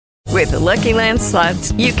With the Lucky Land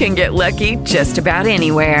Slots, you can get lucky just about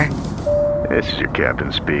anywhere. This is your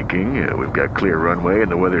captain speaking. We've got clear runway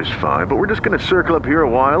and the weather's fine, but we're just going to circle up here a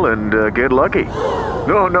while and get lucky.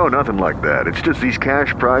 No, nothing like that. It's just these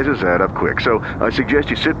cash prizes add up quick. So I suggest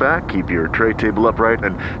you sit back, keep your tray table upright,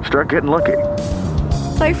 and start getting lucky.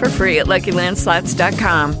 Play for free at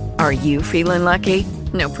LuckyLandSlots.com. Are you feeling lucky?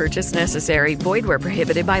 No purchase necessary. Void where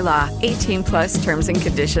prohibited by law. 18 plus terms and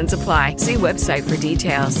conditions apply. See website for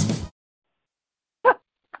details.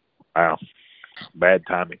 Wow. Bad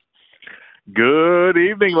timing. Good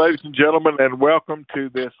evening, ladies and gentlemen, and welcome to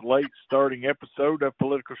this late starting episode of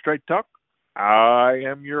Political Straight Talk. I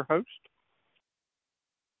am your host,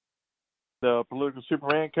 the Political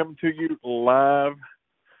Superman, coming to you live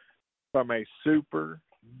from a super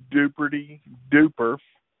duper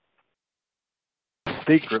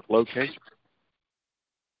secret location.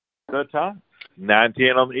 The time,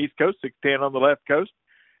 9:10 on the East Coast, 6:10 on the left coast.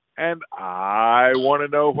 And I want to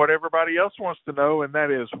know what everybody else wants to know, and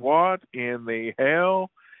that is, what in the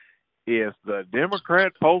hell is the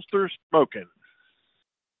Democrat pollster smoking?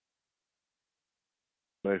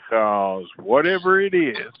 Because whatever it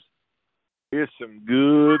is some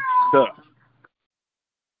good stuff.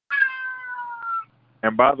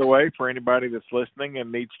 And by the way, for anybody that's listening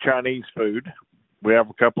and needs Chinese food, we have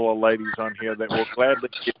a couple of ladies on here that will gladly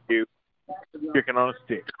give you chicken on a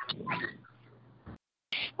stick.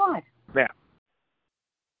 What? Now,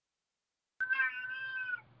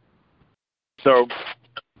 so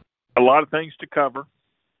a lot of things to cover.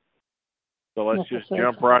 So let's just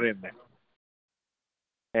jump right in there.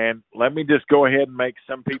 And let me just go ahead and make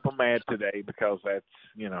some people mad today, because that's,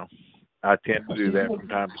 I tend to do that from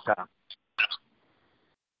time to time.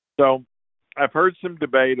 So I've heard some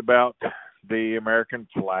debate about the American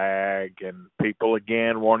flag and people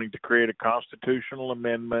again wanting to create a constitutional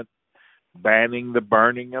amendment banning the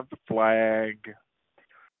burning of the flag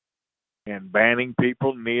and banning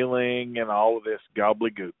people kneeling and all of this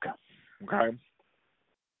gobbledygook. Okay?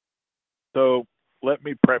 So let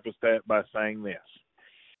me preface that by saying this.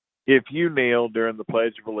 If you kneel during the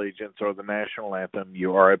Pledge of Allegiance or the national anthem,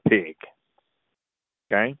 you are a pig.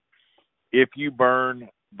 Okay? If you burn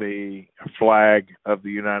the flag of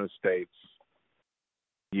the United States,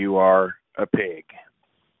 you are a pig.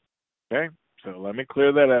 Okay? So let me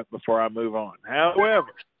clear that up before I move on. However,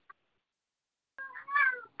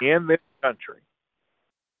 in this country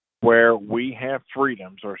where we have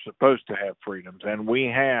freedoms, or supposed to have freedoms, and we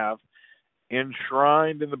have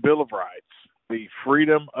enshrined in the Bill of Rights the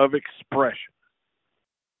freedom of expression,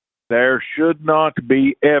 there should not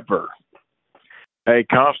be ever a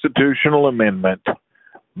constitutional amendment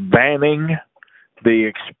banning the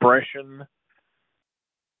expression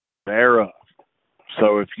thereof.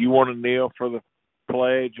 So if you want to kneel for the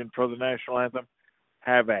pledge and for the national anthem,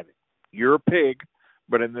 have at it. You're a pig,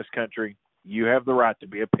 but in this country, you have the right to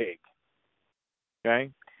be a pig. Okay?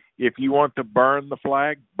 If you want to burn the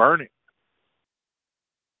flag, burn it.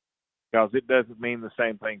 Because it doesn't mean the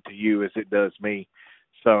same thing to you as it does me.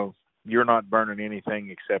 So you're not burning anything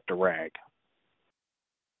except a rag.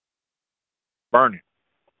 Burn it.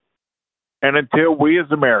 And until we as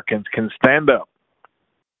Americans can stand up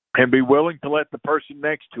and be willing to let the person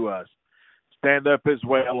next to us stand up as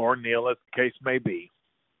well, or kneel, as the case may be,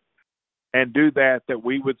 and do that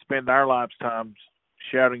we would spend our lifetimes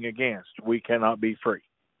shouting against, we cannot be free.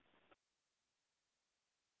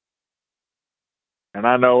 And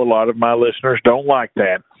I know a lot of my listeners don't like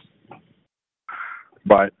that,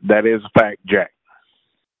 but that is a fact, Jack.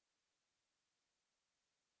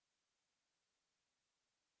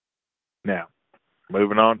 Now,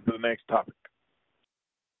 moving on to the next topic.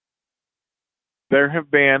 There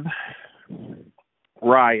have been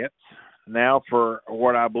riots now for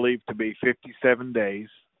what I believe to be 57 days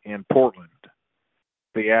in Portland,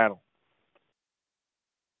 Seattle,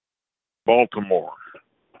 Baltimore,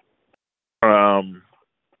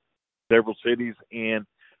 several cities in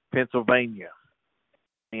Pennsylvania,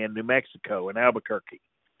 and New Mexico, and Albuquerque,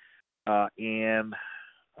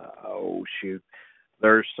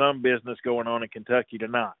 there's some business going on in Kentucky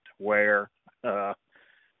tonight where,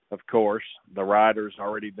 of course, the rioters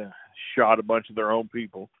already shot a bunch of their own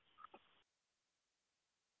people.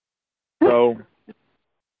 So,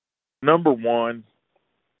 number one,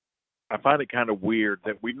 I find it kind of weird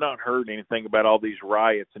that we've not heard anything about all these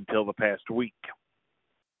riots until the past week.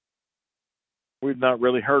 We've not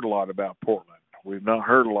really heard a lot about Portland. We've not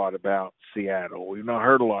heard a lot about Seattle. We've not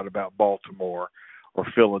heard a lot about Baltimore or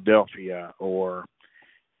Philadelphia or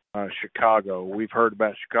Chicago. We've heard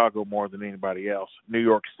about Chicago more than anybody else. New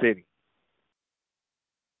York City.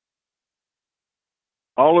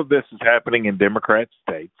 All of this is happening in Democrat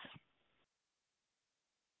states.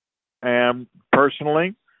 And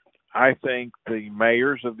personally, I think the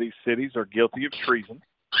mayors of these cities are guilty of treason,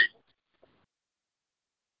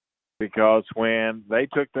 because when they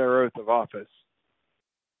took their oath of office,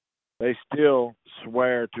 they still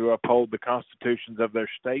swear to uphold the constitutions of their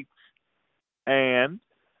states. And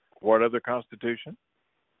what other constitution?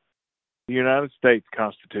 The United States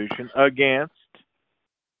Constitution, against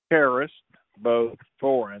terrorists, both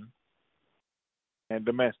foreign and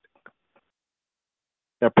domestic.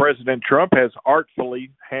 Now, President Trump has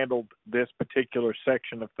artfully handled this particular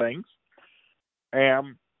section of things,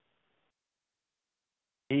 and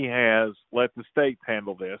he has let the states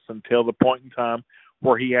handle this until the point in time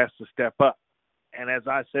where he has to step up. And as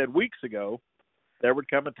I said weeks ago, there would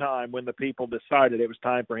come a time when the people decided it was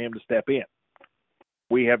time for him to step in.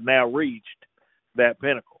 We have now reached that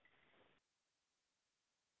pinnacle.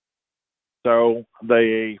 So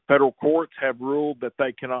the federal courts have ruled that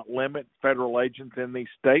they cannot limit federal agents in these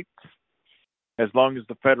states as long as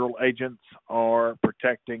the federal agents are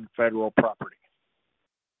protecting federal property.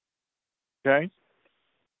 Okay?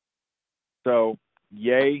 So,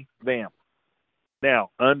 yay them. Now,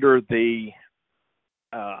 under the,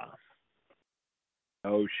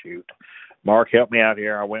 Mark, help me out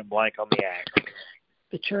here. I went blank on the act.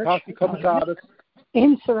 The church?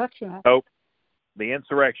 Insurrection Act. Oh, the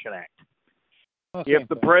Insurrection Act. Okay. If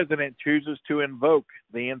the president chooses to invoke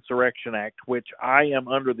the Insurrection Act, which I am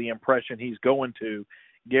under the impression he's going to,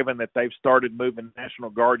 given that they've started moving National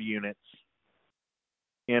Guard units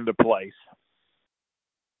into place,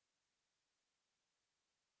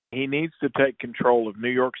 he needs to take control of New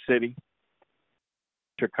York City,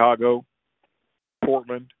 Chicago,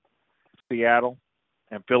 Portland, Seattle,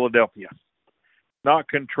 and Philadelphia. Not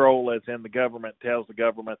control as in the government tells the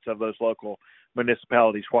governments of those local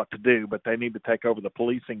municipalities what to do, but they need to take over the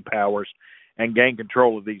policing powers and gain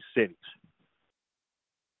control of these cities.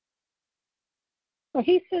 Well,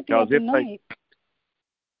 he said the other night.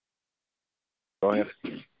 Go ahead.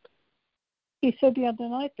 He said the other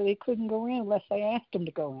night that he couldn't go in unless they asked him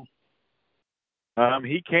to go in.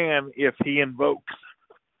 He can if he invokes.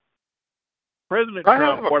 President I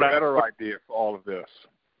Trump. have a better idea for all of this.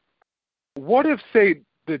 What if, say,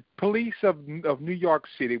 the police of New York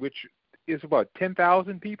City, which is about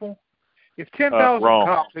 10,000 people, if 10,000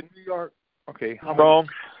 cops in New York, okay, how wrong?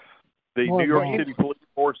 Many? The New York City police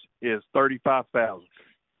force is 35,000.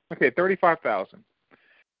 Okay, 35,000.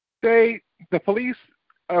 Say the police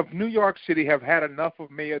of New York City have had enough of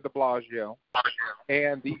Mayor de Blasio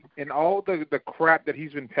and all the crap that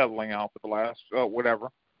he's been peddling out for the last whatever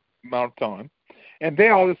amount of time, and they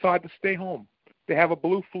all decide to stay home. They have a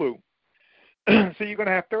blue flu. So you're going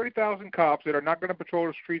to have 30,000 cops that are not going to patrol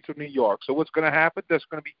the streets of New York. So what's going to happen? There's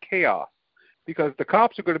going to be chaos because the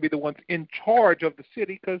cops are going to be the ones in charge of the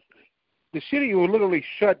city, because the city will literally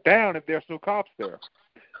shut down if there's no cops there.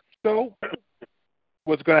 So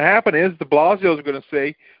what's going to happen is de Blasio is going to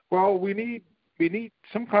say, well, we need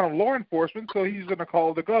some kind of law enforcement, so he's going to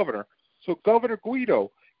call the governor. So, Governor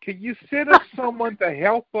Guido, can you send us someone to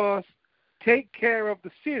help us take care of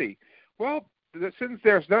the city? Well, since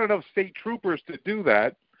there's not enough state troopers to do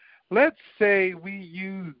that, let's say we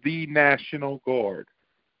use the National Guard.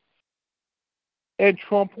 And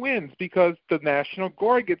Trump wins because the National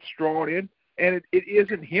Guard gets drawn in, and it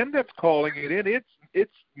isn't him that's calling it in.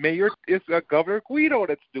 It's Governor Guido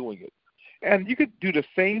that's doing it. And you could do the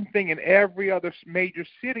same thing in every other major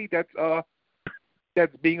city that's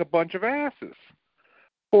being a bunch of asses.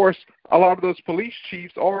 Of course, a lot of those police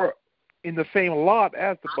chiefs are in the same lot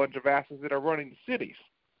as the bunch of asses that are running the cities.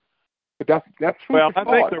 But that's well,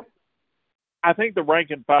 I think the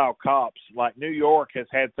rank and file cops, like New York, has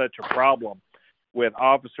had such a problem with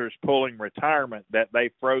officers pulling retirement that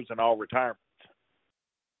they've frozen all retirements.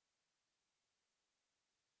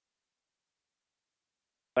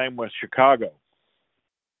 Same with Chicago.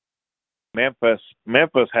 Memphis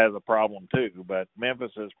has a problem too, but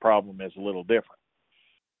Memphis's problem is a little different.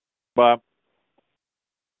 But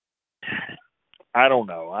I don't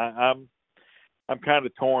know. I'm kind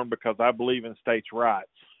of torn because I believe in states' rights,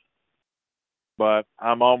 but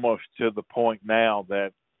I'm almost to the point now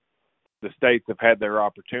that the states have had their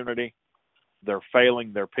opportunity. They're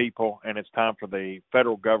failing their people, and it's time for the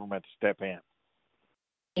federal government to step in.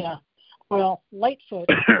 Yeah. Well, Lightfoot,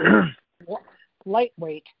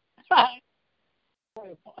 Lightweight,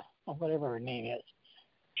 or whatever her name is.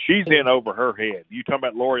 She's in over her head. You talking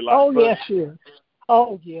about Lori Lightfoot? Oh, yes, she is.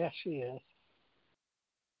 Oh, yes, she is.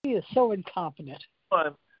 She is so incompetent.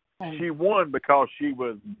 She won because she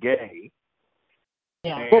was gay.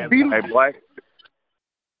 Yeah. And a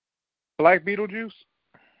Black Beetlejuice?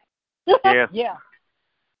 Yes. Yeah.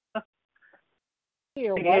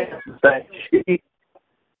 You're thing right. is that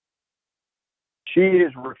she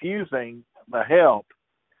is refusing the help,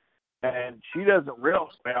 and she doesn't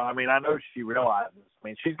realize. Well, I mean, I know she realizes. I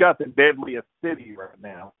mean, she's got the deadliest city right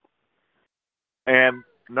now, and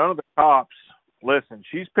none of the cops listen.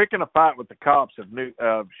 She's picking a fight with the cops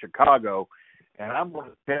of Chicago, and I'm going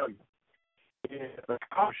to tell you, if the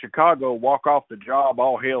cops of Chicago walk off the job,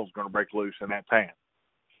 all hell's going to break loose in that town.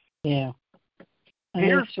 Yeah.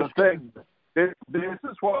 Here's the thing. This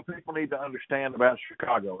is what people need to understand about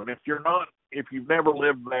Chicago. And if you've never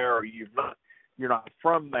lived there, or you're not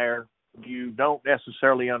from there, you don't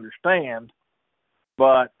necessarily understand.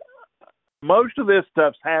 But most of this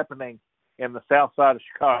stuff's happening in the south side of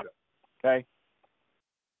Chicago. Okay.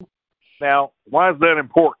 Now, why is that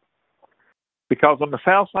important? Because on the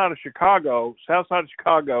south side of Chicago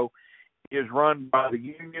is run by the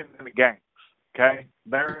union and the gangs. Okay,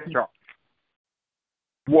 they're in charge.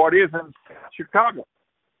 What is in Chicago?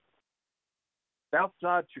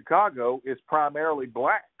 Southside Chicago is primarily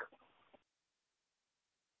black.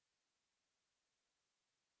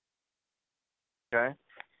 Okay?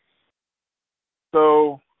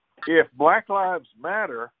 So if Black Lives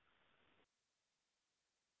Matter,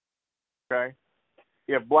 okay,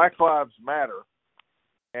 if Black Lives Matter,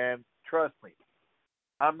 and trust me,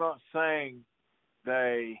 I'm not saying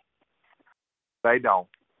they don't,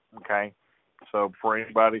 okay? So before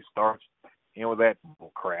anybody starts with that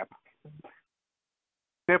crap,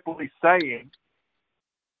 simply saying,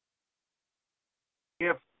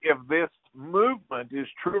 if this movement is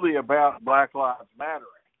truly about Black Lives Matter,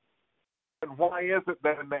 then why is it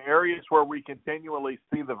that in the areas where we continually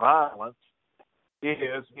see the violence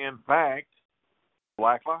is, in fact,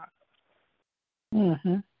 Black lives?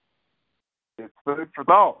 Mm-hmm. It's food for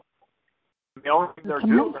thought. The only thing they're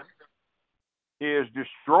doing is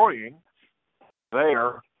destroying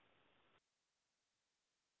their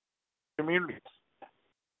communities.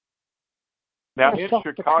 Now, in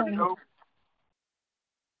Chicago,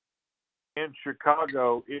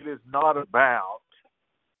 it is not about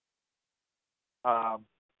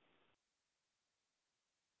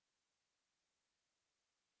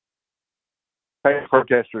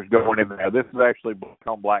protesters going in there. This is actually black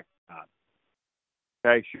on black crime.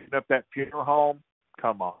 Okay, shooting up that funeral home.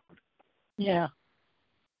 Come on. Yeah.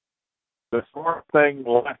 The smart thing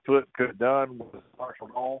Lightfoot could have done was martial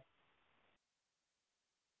law.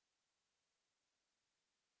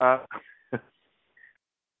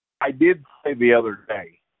 I did say the other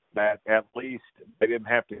day that at least they didn't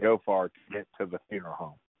have to go far to get to the funeral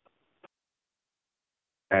home.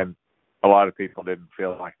 And a lot of people didn't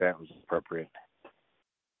feel like that was appropriate.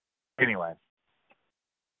 Anyway,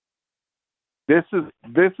 this is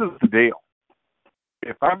the deal.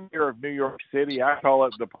 If I'm mayor of New York City, I call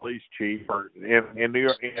it the police chief, or in New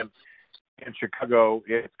York, in Chicago,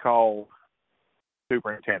 it's called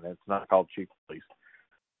superintendent. It's not called chief of police.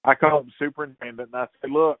 I call him superintendent, and I say,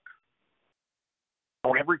 look, I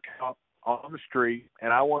want every cop on the street,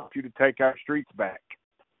 and I want you to take our streets back.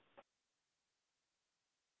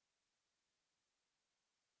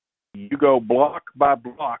 You go block by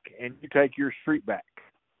block, and you take your street back.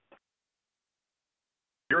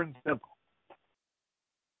 Pure and simple.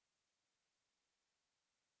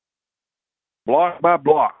 Block by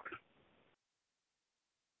block.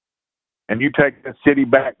 And you take that city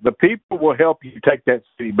back. The people will help you take that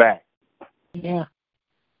city back. Yeah.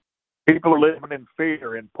 People are living in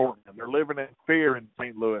fear in Portland. They're living in fear in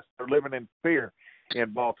St. Louis. They're living in fear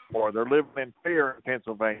in Baltimore. They're living in fear in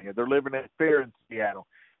Pennsylvania. They're living in fear in Seattle.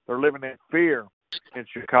 They're living in fear in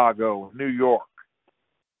Chicago, New York.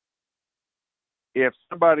 If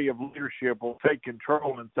somebody of leadership will take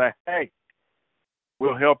control and say, hey,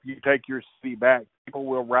 we'll help you take your city back, people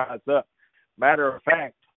will rise up. Matter of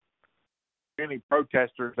fact, any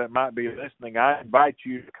protesters that might be listening, I invite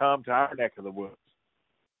you to come to our neck of the woods.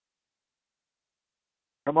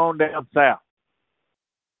 Come on down south.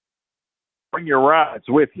 Bring your rides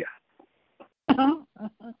with you. Because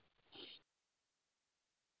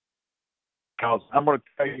I'm going to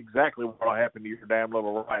tell you exactly what will happen to your damn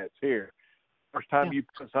little riots here. First time you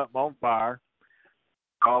put something on fire,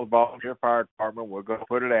 call the volunteer fire department. We'll go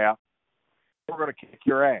put it out. We're going to kick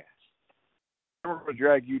your ass. We're going to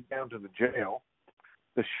drag you down to the jail.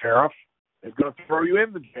 The sheriff is going to throw you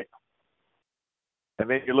in the jail. And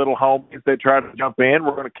then your little homies, they try to jump in.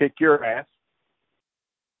 We're going to kick your ass.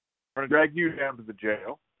 We're going to drag you down to the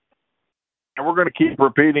jail. And we're going to keep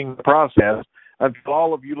repeating the process until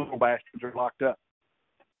all of you little bastards are locked up.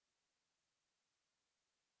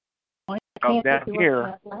 Down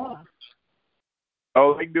here,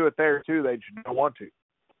 they can do it there too. They just don't want to.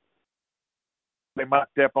 They might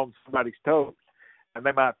step on somebody's toes. and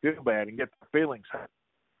they might feel bad and get their feelings hurt.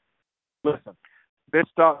 Listen, this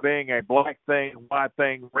stopped being a black thing, white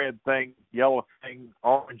thing, red thing, yellow thing,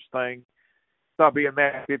 orange thing. Stop being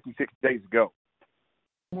that 56 days ago.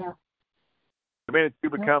 Yeah. The minute you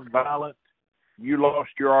become violent, you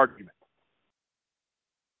lost your argument.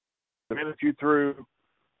 The minute you threw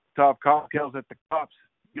top cocktails at the cops,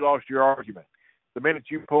 you lost your argument. The minute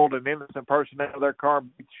you pulled an innocent person out of their car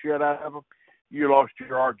and beat the shit out of them, you lost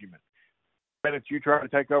your argument. The minute you try to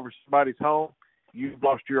take over somebody's home, you've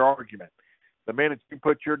lost your argument. The minute you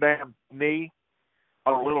put your damn knee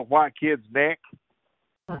on a little white kid's neck,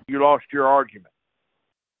 you lost your argument.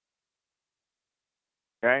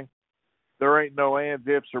 Okay? There ain't no ands,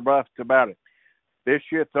 ifs, or buts about it. This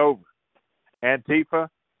shit's over. Antifa,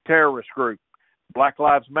 terrorist group. Black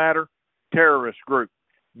Lives Matter, terrorist group.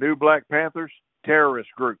 New Black Panthers, terrorist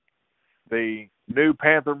group. The New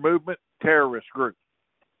Panther Movement, terrorist group.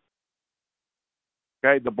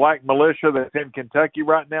 Okay, the black militia that's in Kentucky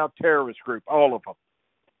right now, terrorist group, all of them.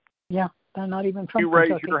 Yeah, they're not even from You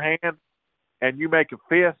Kentucky. raise your hand and you make a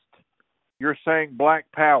fist, you're saying black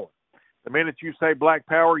power. The minute you say black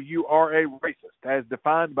power, you are a racist, as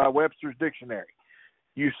defined by Webster's Dictionary.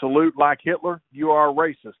 You salute like Hitler, you are a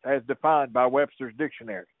racist, as defined by Webster's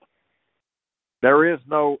Dictionary. There is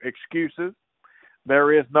no excuses.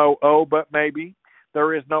 There is no, oh, but maybe.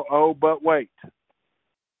 There is no, oh, but wait.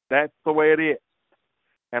 That's the way it is.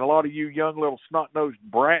 And a lot of you young little snot-nosed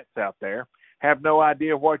brats out there have no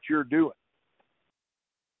idea what you're doing.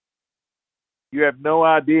 You have no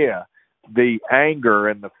idea the anger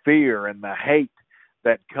and the fear and the hate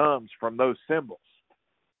that comes from those symbols.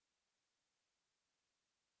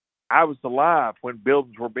 I was alive when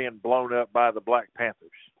buildings were being blown up by the Black Panthers.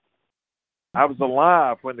 I was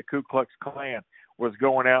alive when the Ku Klux Klan was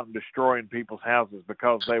going out and destroying people's houses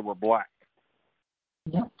because they were black.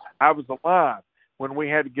 Yep. I was alive when we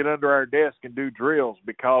had to get under our desk and do drills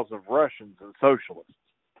because of Russians and socialists.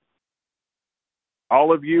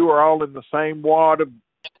 All of you are all in the same wad of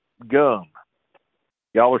gum.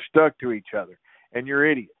 Y'all are stuck to each other, and you're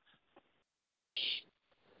idiots.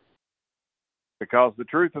 Because the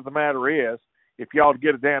truth of the matter is, if y'all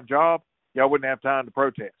get a damn job, y'all wouldn't have time to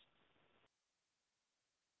protest.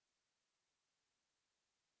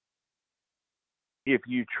 If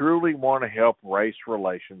you truly want to help race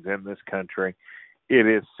relations in this country, it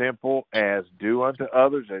is simple as do unto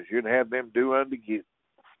others as you'd have them do unto you.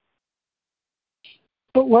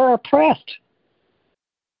 But we're oppressed.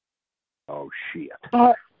 Oh, shit.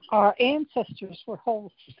 Our ancestors were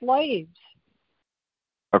whole slaves.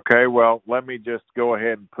 Okay, well, let me just go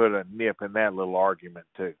ahead and put a nip in that little argument,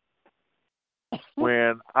 too.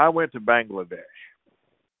 When I went to Bangladesh,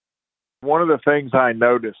 one of the things I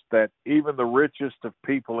noticed that even the richest of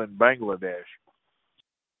people in Bangladesh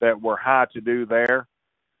that were high to do there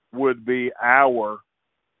would be our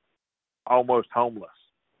almost homeless.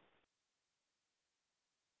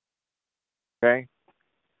 Okay?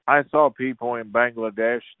 I saw people in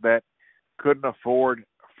Bangladesh that couldn't afford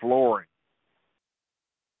flooring.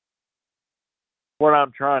 What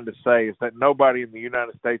I'm trying to say is that nobody in the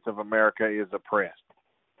United States of America is oppressed.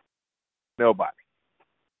 Nobody.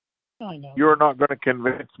 I know. You're not going to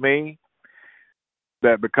convince me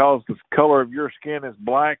that because the color of your skin is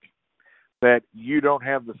black, that you don't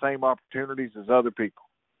have the same opportunities as other people.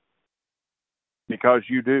 Because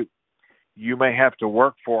you do. You may have to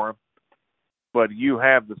work for them, but you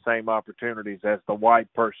have the same opportunities as the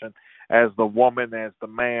white person, as the woman, as the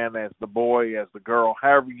man, as the boy, as the girl,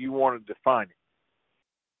 however you want to define it.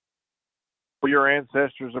 Were your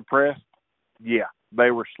ancestors oppressed? Yeah,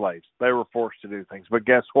 they were slaves. They were forced to do things. But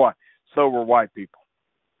guess what? So were white people.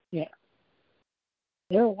 Yeah.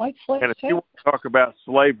 They were white slaves. And if you want to talk about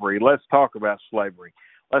slavery, let's talk about slavery.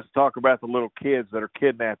 Let's talk about the little kids that are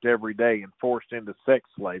kidnapped every day and forced into sex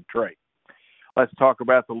slave trade. Let's talk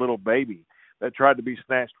about the little baby that tried to be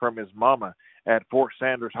snatched from his mama at Fort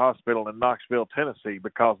Sanders Hospital in Knoxville, Tennessee,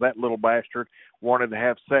 because that little bastard wanted to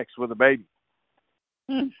have sex with a baby.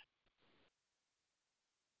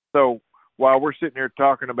 So while we're sitting here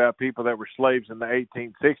talking about people that were slaves in the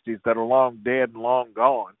 1860s that are long dead and long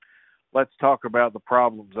gone, let's talk about the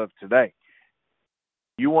problems of today.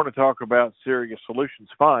 You want to talk about serious solutions,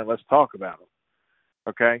 fine, let's talk about them.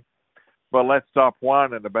 Okay? But let's stop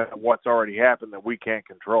whining about what's already happened that we can't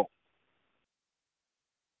control.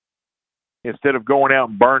 Instead of going out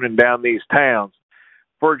and burning down these towns.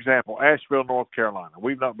 For example, Asheville, North Carolina.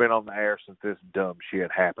 We've not been on the air since this dumb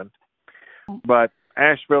shit happened. But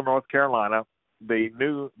Asheville, North Carolina,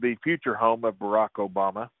 the future home of Barack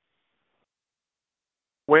Obama,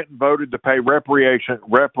 went and voted to pay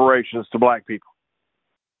reparations to black people.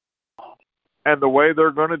 And the way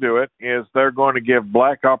they're going to do it is they're going to give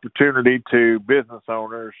black opportunity to business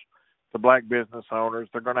owners, to black business owners.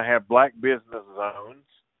 They're going to have black business zones.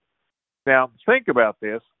 Now, think about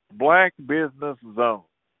this. Black business zones.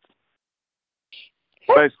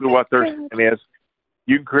 Basically what they're saying is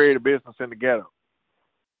you can create a business in the ghetto.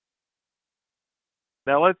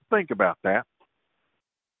 Now, let's think about that.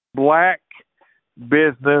 Black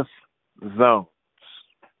business zones.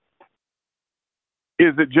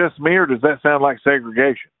 Is it just me, or does that sound like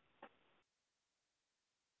segregation?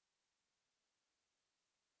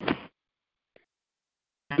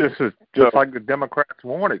 This is just like the Democrats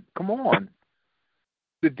wanted. Come on.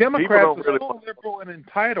 The Democrats are so liberal and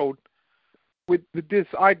entitled with this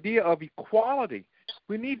idea of equality.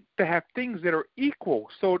 We need to have things that are equal.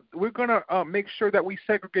 So we're going to make sure that we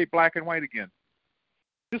segregate black and white again.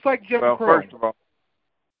 Just like Jim Crow. Well, first of all,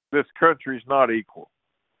 this country's not equal.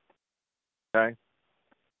 Okay?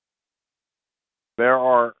 There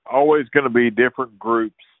are always going to be different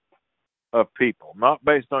groups of people, not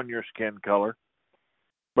based on your skin color,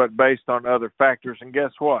 but based on other factors. And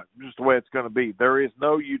guess what? Just the way it's going to be. There is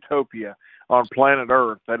no utopia on planet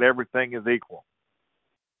Earth that everything is equal.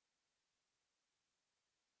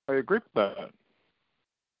 I agree with that.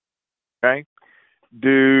 Okay?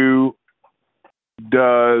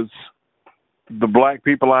 Does the black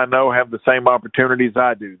people I know have the same opportunities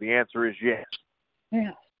I do? The answer is yes.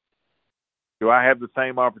 Yeah. Do I have the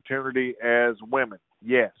same opportunity as women?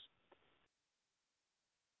 Yes.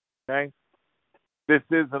 Okay? This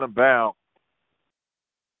isn't about,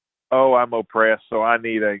 oh, I'm oppressed, so I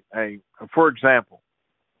need for example,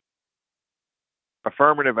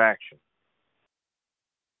 affirmative action.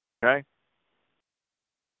 Okay?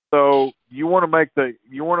 So you want to make the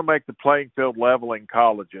playing field level in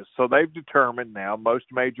colleges. So they've determined now most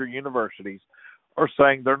major universities are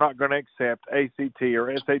saying they're not going to accept ACT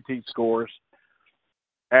or SAT scores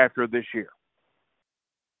after this year.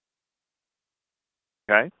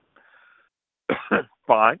 Okay?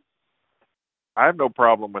 Fine. I have no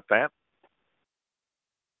problem with that.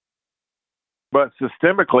 But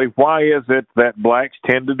systemically, why is it that blacks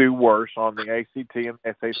tend to do worse on the ACT and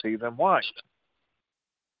SAT than whites?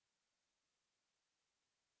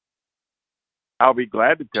 I'll be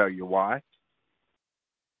glad to tell you why.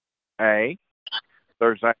 A,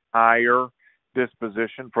 there's a higher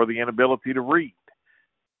disposition for the inability to read.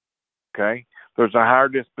 Okay? There's a higher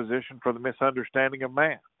disposition for the misunderstanding of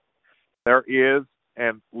math. There is,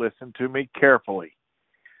 and listen to me carefully,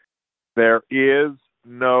 there is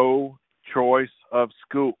no choice of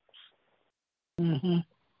schools. Mm-hmm.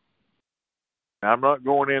 Now, I'm not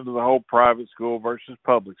going into the whole private school versus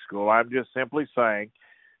public school. I'm just simply saying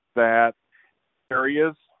that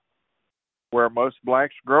areas where most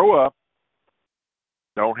blacks grow up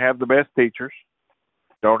don't have the best teachers,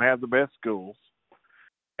 don't have the best schools,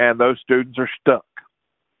 and those students are stuck.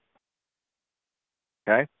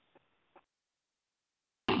 Okay?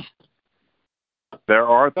 There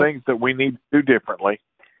are things that we need to do differently.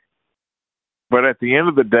 But at the end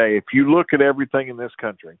of the day, if you look at everything in this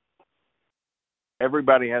country,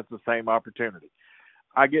 everybody has the same opportunity.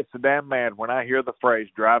 I get so damn mad when I hear the phrase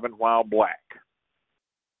driving while black.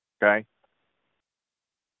 Okay?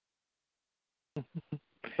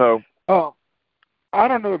 So, I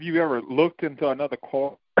don't know if you ever looked into another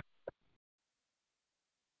call.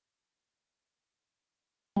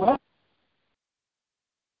 What?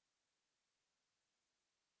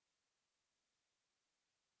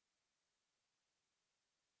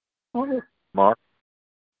 Mark?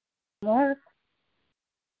 Mark?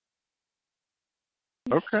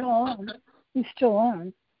 He's Okay. Still on. He's still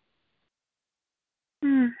on.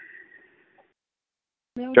 No,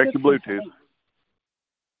 Check your Bluetooth.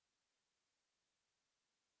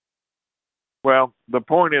 Well, the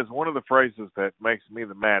point is, one of the phrases that makes me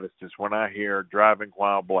the maddest is when I hear driving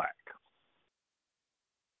while black.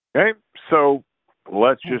 Okay? So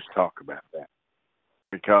let's just talk about that,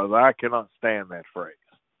 because I cannot stand that phrase.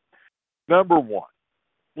 Number one,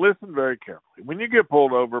 listen very carefully. When you get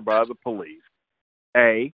pulled over by the police,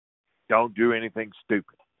 A, don't do anything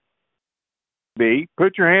stupid. B,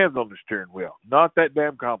 put your hands on the steering wheel. Not that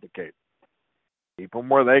damn complicated. Keep them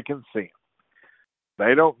where they can see them.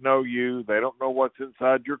 They don't know you. They don't know what's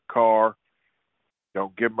inside your car.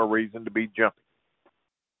 Don't give them a reason to be jumping.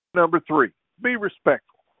 Number three, be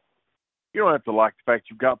respectful. You don't have to like the fact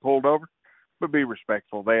you got pulled over, but be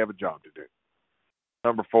respectful. They have a job to do.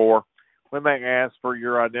 Number four, when they ask for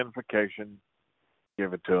your identification,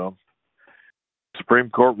 give it to them. Supreme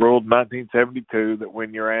Court ruled in 1972 that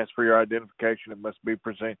when you're asked for your identification, it must be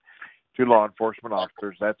presented to law enforcement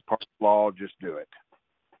officers. That's part of the law. Just do it.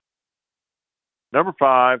 Number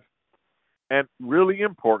five, And really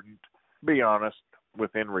important, be honest,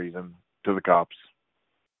 within reason, to the cops.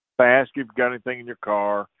 If they ask you if you've got anything in your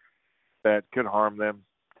car that could harm them,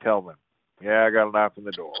 tell them. Yeah, I got a knife in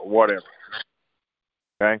the door, or whatever.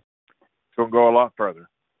 Okay? It's going to go a lot further.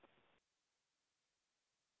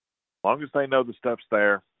 As long as they know the stuff's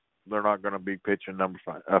there, they're not going to be pitching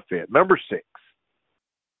a fit. Number 6.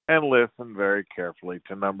 And listen very carefully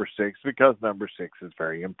to number 6, because number 6 is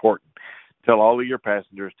very important. Tell all of your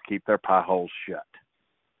passengers to keep their pie holes shut.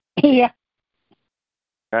 Yeah.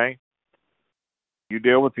 Okay? You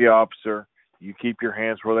deal with the officer. You keep your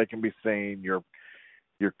hands where they can be seen. Your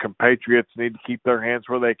compatriots need to keep their hands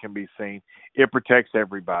where they can be seen. It protects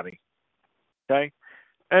everybody. Okay?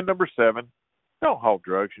 And number 7, don't haul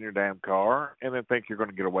drugs in your damn car and then think you're going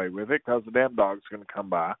to get away with it because the damn dog's going to come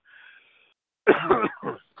by.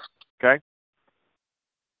 Okay?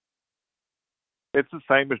 It's the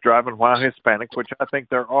same as driving while Hispanic, which I think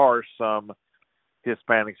there are some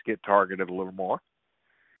Hispanics get targeted a little more.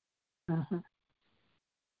 Mm-hmm.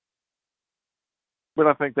 But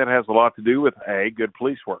I think that has a lot to do with, A, good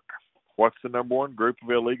police work. What's the number one group of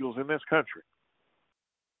illegals in this country?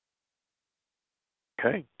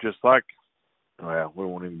 Okay, just like, well, we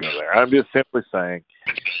won't even go there. I'm just simply saying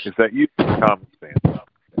is that use of common sense.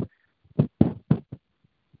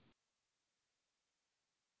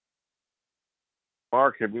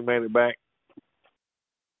 Mark, have you made it back?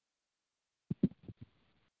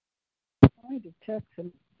 I need to text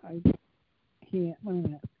him. I can't. Wait a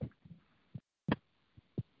minute.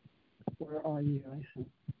 Where are you? I see.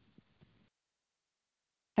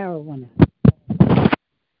 Carolina.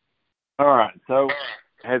 All right. So,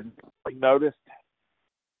 has you noticed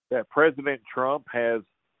that President Trump has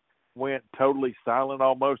went totally silent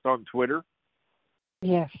almost on Twitter?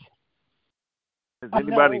 Yes. Has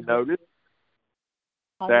anybody noticed?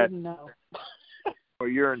 I didn't know. Well,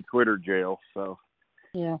 you're in Twitter jail, so.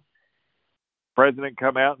 Yeah. President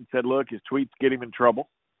come out and said, look, his tweets get him in trouble.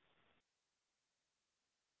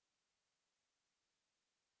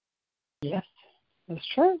 Yes, that's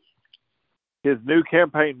true. His new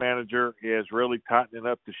campaign manager is really tightening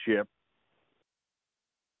up the ship.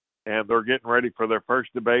 And they're getting ready for their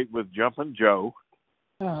first debate with Jumpin' Joe.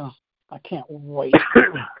 Oh, I can't wait.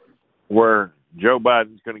 Where Joe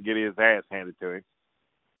Biden's going to get his ass handed to him.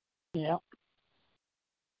 Yeah.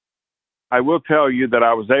 I will tell you that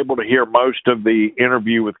I was able to hear most of the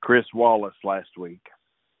interview with Chris Wallace last week.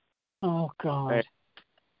 Oh, God.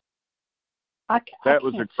 And that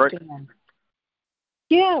was a great. Stand.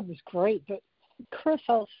 Yeah, it was great, but Chris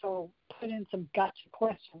also put in some gotcha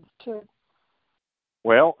questions too.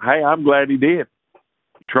 Well, hey, I'm glad he did.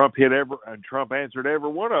 Trump answered every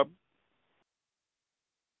one of them.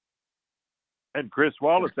 And Chris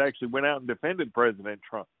Wallace actually went out and defended President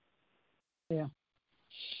Trump. Yeah.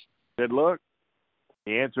 Said, look,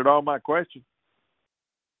 he answered all my questions.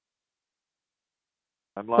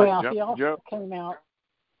 Unlike he also Joe. came out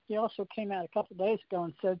a couple of days ago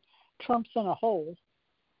and said Trump's in a hole.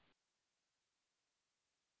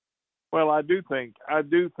 Well, I do think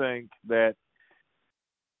that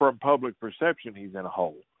from public perception, he's in a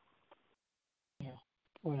hole. Yeah.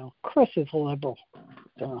 Well, Chris is a liberal.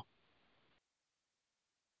 So.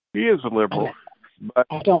 He is a liberal. But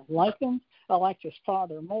I don't like him. I like his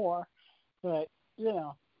father more, but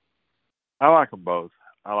I like them both.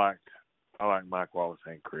 I like Mike Wallace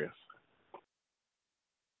and Chris.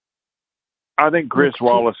 I think Chris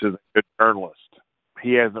Wallace is a good journalist.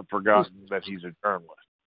 He hasn't forgotten that he's a journalist.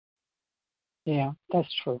 Yeah,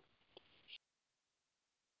 that's true.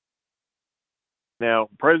 Now,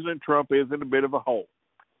 President Trump is in a bit of a hole.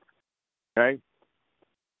 Okay?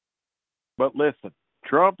 But listen,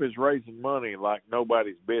 Trump is raising money like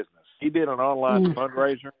nobody's business. He did an online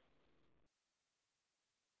fundraiser,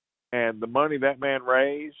 and the money that man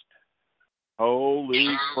raised,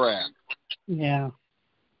 holy crap. Yeah.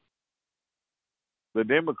 The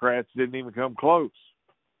Democrats didn't even come close.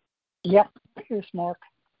 Yep. Here's Mark.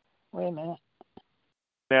 Wait a minute.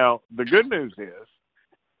 Now, the good news is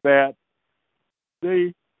that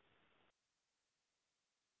the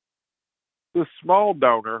small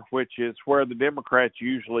donor, which is where the Democrats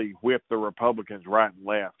usually whip the Republicans right and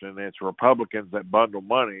left, and it's Republicans that bundle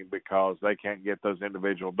money because they can't get those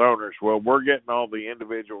individual donors. Well, we're getting all the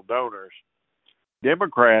individual donors.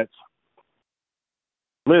 Democrats,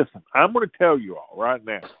 listen, I'm going to tell you all right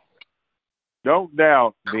now, don't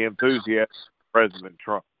doubt the enthusiasm of President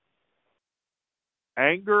Trump.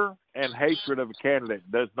 Anger and hatred of a candidate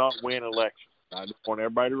does not win elections. I just want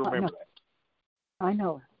everybody to remember that. I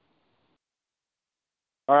know.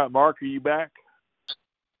 All right, Mark, are you back?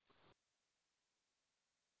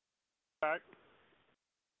 Back.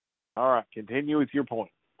 All right, continue with your point.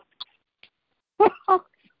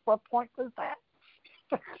 What point was that?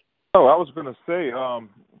 Oh, I was going to say, talking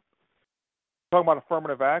about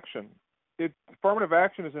affirmative action. Affirmative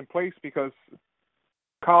action is in place because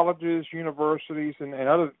colleges, universities, and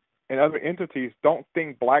other entities don't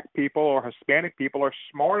think black people or Hispanic people are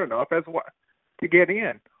smart enough to get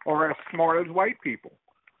in, or as smart as white people.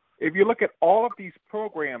 If you look at all of these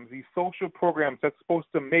programs, these social programs that's supposed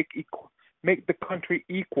to make the country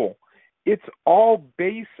equal, it's all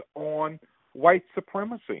based on white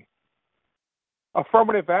supremacy.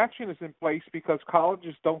 Affirmative action is in place because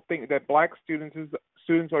colleges don't think that black students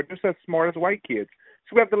are just as smart as white kids.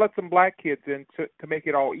 So we have to let some black kids in to make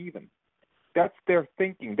it all even. That's their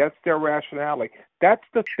thinking. That's their rationality. That's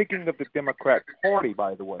the thinking of the Democrat Party,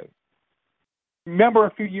 by the way. Remember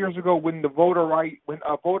a few years ago when voter ID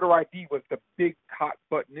was the big hot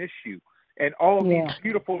button issue, and all these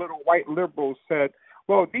beautiful little white liberals said,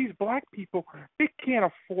 well, these black people, they can't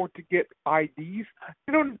afford to get IDs.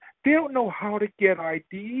 They don't know how to get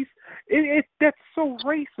IDs. That's so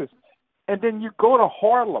racist. And then you go to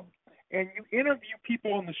Harlem and you interview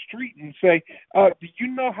people on the street and say, do you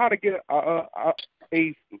know how to get a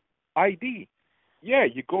ID? Yeah,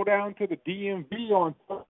 you go down to the DMV on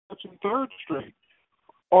 3rd Street.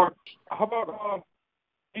 Or how about,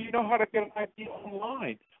 do you know how to get an ID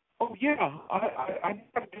online? Oh, yeah, I know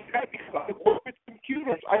how to do that because I work with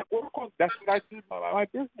computers. That's what I do in my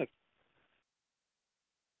business.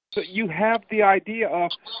 So you have the idea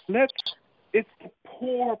of it's the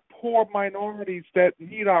poor minorities that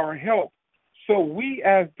need our help. So we,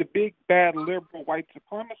 as the big, bad, liberal white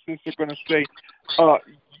supremacists, are going to say,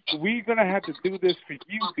 we're going to have to do this for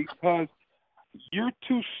you because you're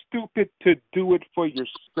too stupid to do it for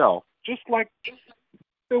yourself, just like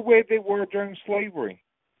the way they were during slavery.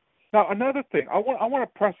 Now, another thing, I want to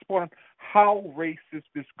press upon how racist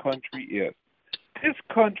this country is. This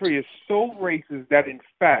country is so racist that, in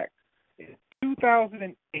fact, in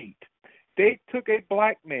 2008, they took a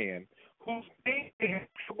black man whose name they had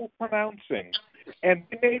trouble pronouncing, and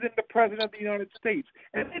they made him the president of the United States.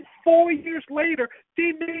 And then 4 years later,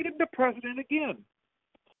 they made him the president again.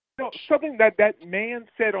 Something that man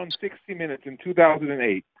said on 60 Minutes in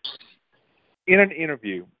 2008 in an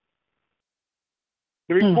interview.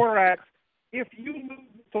 The reporter asked, if you lose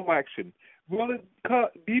this election, will it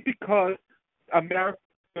be because America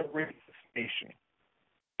is a racist nation?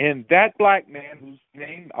 And that black man, whose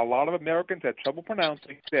name a lot of Americans had trouble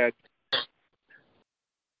pronouncing, said,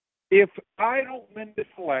 if I don't win this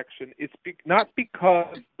election, it's not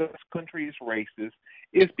because this country is racist,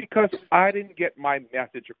 it's because I didn't get my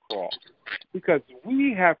message across. Because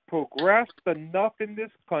we have progressed enough in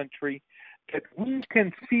this country that we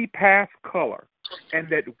can see past color and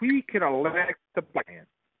that we can elect the man.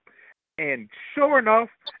 And sure enough,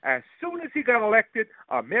 as soon as he got elected,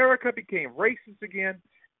 America became racist again,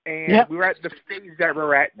 and we're at the stage that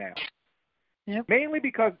we're at now. Yep. Mainly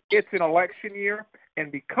because it's an election year,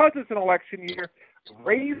 and because it's an election year,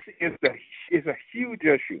 race is a huge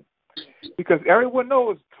issue. Because everyone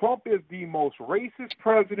knows Trump is the most racist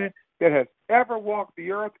president that has ever walked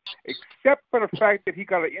the earth, except for the fact that he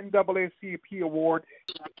got an NAACP award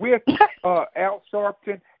with Al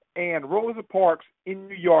Sharpton and Rosa Parks in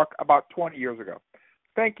New York about 20 years ago.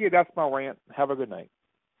 Thank you. That's my rant. Have a good night.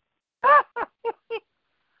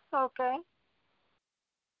 Okay.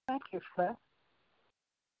 Thank you, Fred.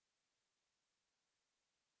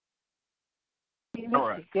 All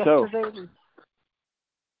right. So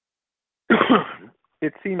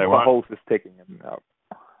it seems the host is taking him out.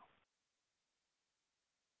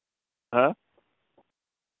 Huh?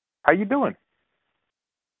 How you doing?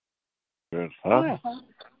 Good. Huh? Is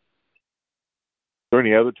there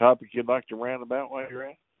any other topic you'd like to rant about while you're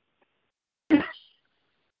at?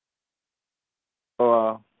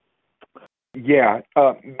 The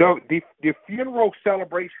funeral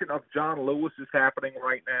celebration of John Lewis is happening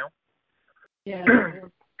right now. Yeah.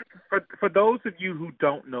 For those of you who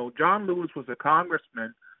don't know, John Lewis was a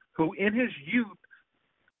congressman who, in his youth,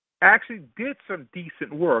 actually did some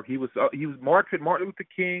decent work. He was marched with Martin Luther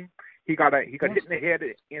King. He got hit in the head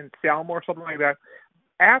in Selma or something like that.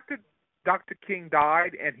 After Dr. King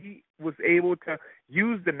died, and he was able to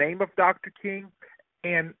use the name of Dr. King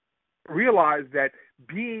and realize that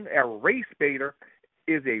being a race baiter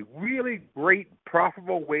is a really great,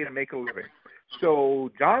 profitable way to make a living.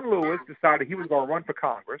 So John Lewis decided he was going to run for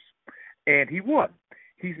Congress, and he won.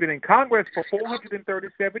 He's been in Congress for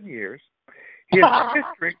 437 years. His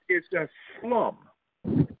district is a slum.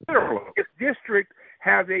 His district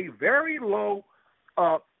has a very low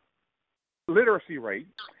literacy rate.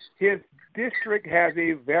 His district has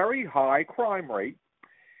a very high crime rate.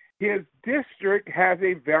 his district has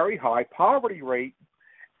a very high poverty rate.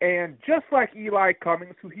 And just like Eli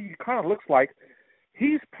Cummings, who he kind of looks like,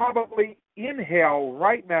 he's probably in hell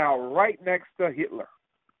right now, right next to Hitler.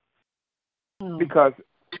 Because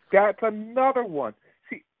that's another one.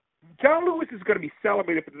 See, John Lewis is going to be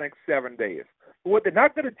celebrated for the next 7 days. But what they're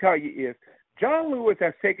not going to tell you is John Lewis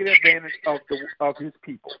has taken advantage of his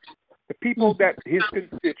people, the people that his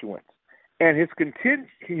constituents. And his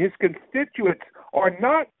constituents are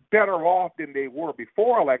not better off than they were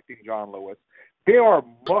before electing John Lewis. They are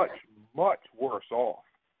much, much worse off.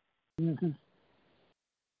 Mm-hmm.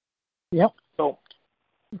 Yep. So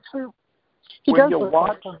true.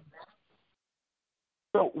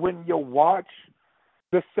 when you watch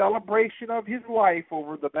the celebration of his life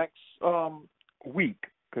over the next week,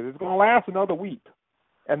 because it's going to last another week,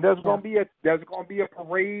 and there's going to be a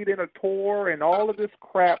parade and a tour and all of this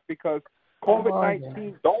crap because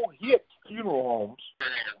COVID-19 don't hit funeral homes,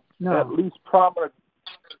 at least prominent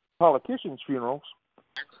politicians' funerals.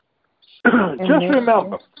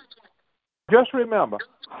 Just remember,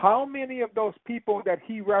 how many of those people that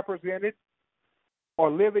he represented are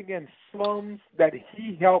living in slums that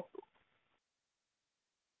he helped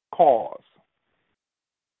cause?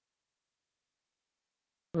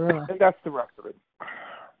 Really? And that's the rest of it.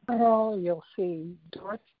 Well, you'll see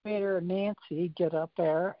Darth Vader and Nancy get up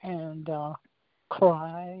there and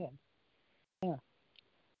cry, and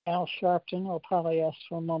Al Sharpton will probably ask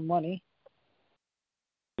for more money.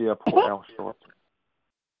 Yeah, poor Al Sharpton.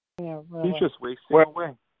 Yeah, really. He's just wasting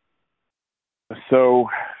away. So,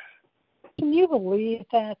 can you believe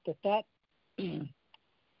that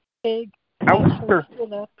pig I wonder,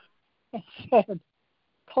 stood up and said,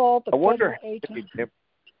 called the federal agent?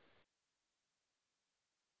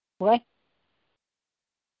 What?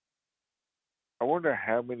 I wonder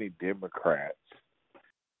how many Democrats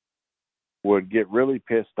would get really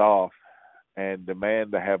pissed off and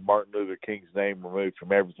demand to have Martin Luther King's name removed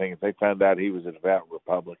from everything if they found out he was a devout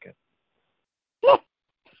Republican.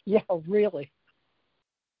 Yeah, really.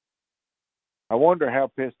 I wonder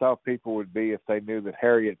how pissed off people would be if they knew that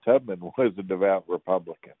Harriet Tubman was a devout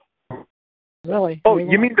Republican. Really? Oh,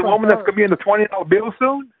 you mean the woman that's going to be in the $20 bill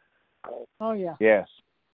soon? Oh, yeah. Yes.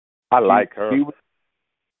 I like her.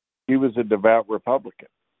 He was a devout Republican.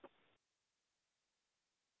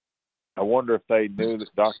 I wonder if they knew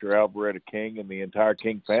that Dr. Alberetta King and the entire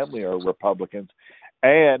King family are Republicans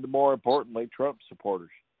and, more importantly, Trump supporters.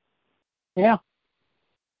 Yeah.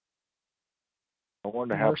 I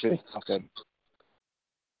wonder how pissed off that.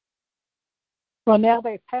 Well, now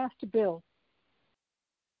they've passed a bill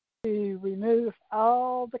to remove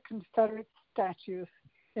all the Confederate statues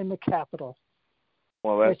in the Capitol.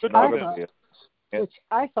 Well, that's not a bit. Which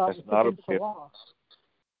I thought was against the law.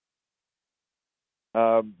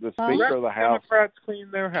 The Speaker of the House. Democrats clean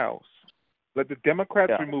their house. Let the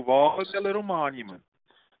Democrats remove all of their little monuments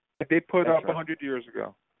that they put up 100 years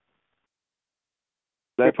ago.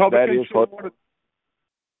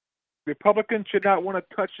 Republicans should not want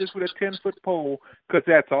to touch this with a 10-foot pole because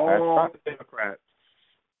that's all the Democrats.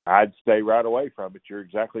 I'd stay right away from it. You're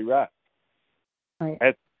exactly right.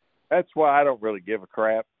 Right. That's why I don't really give a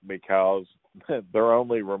crap, because they're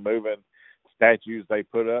only removing statues they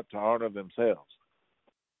put up to honor themselves.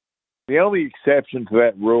 The only exception to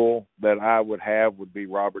that rule that I would have would be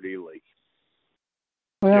Robert E. Lee.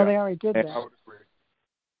 Well, they already did that.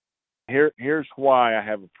 Here's why I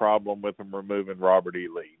have a problem with them removing Robert E.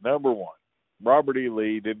 Lee. Number one, Robert E.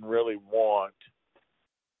 Lee didn't really want...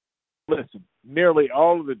 Listen, nearly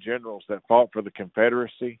all of the generals that fought for the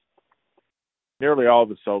Confederacy, nearly all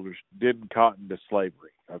the soldiers didn't cotton to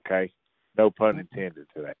slavery, okay? No pun intended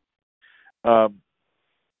to that.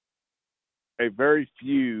 A very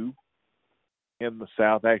few in the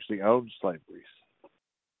South actually owned slaveries.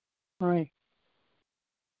 Right.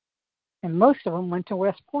 And most of them went to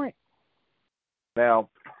West Point. Now,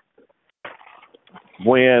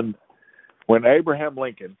 when Abraham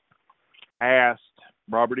Lincoln asked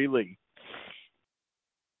Robert E. Lee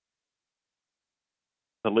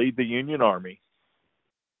to lead the Union Army,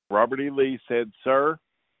 Robert E. Lee said, "Sir,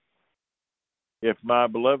 if my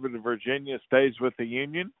beloved Virginia stays with the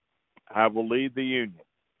Union, I will lead the Union.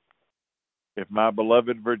 If my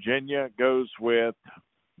beloved Virginia goes with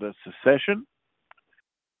the secession,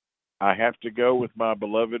 I have to go with my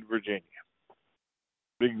beloved Virginia."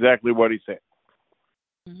 Exactly what he said.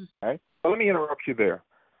 Mm-hmm. Okay? Well, let me interrupt you there.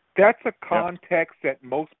 That's a context that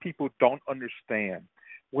most people don't understand.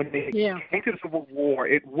 When they came to the Civil War,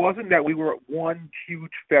 it wasn't that we were one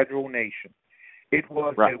huge federal nation. It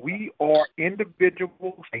was that we are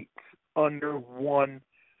individual states under one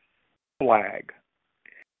flag.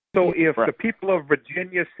 So if Right. the people of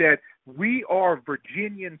Virginia said, we are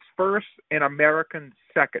Virginians first and Americans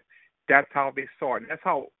second, that's how they saw it. And that's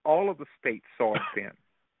how all of the states saw it then.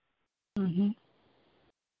 Mm-hmm.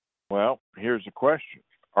 Well, here's a question.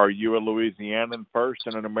 Are you a Louisianan first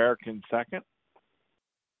and an American second?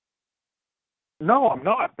 No, I'm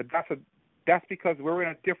not, but that's because we're in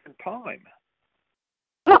a different time.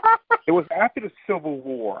 It was after the Civil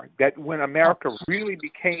War that when America really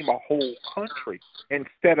became a whole country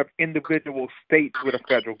instead of individual states with a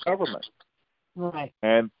federal government. Right.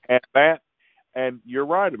 And you're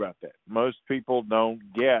right about that. Most people don't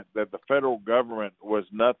get that the federal government was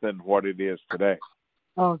nothing what it is today.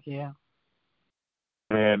 Oh, yeah.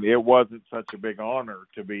 And it wasn't such a big honor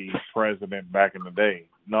to be president back in the day.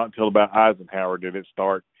 Not until about Eisenhower did it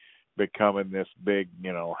start becoming this big,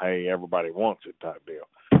 hey, everybody wants it type deal.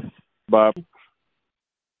 But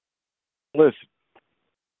listen,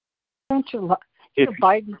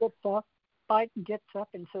 Biden gets up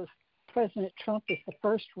and says President Trump is the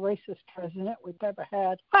first racist president we've ever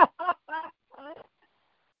had.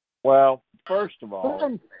 well, first of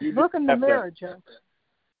all, look in the mirror, Joe.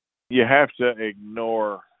 You have to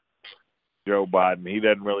ignore Joe Biden. He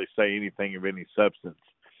doesn't really say anything of any substance.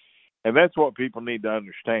 And that's what people need to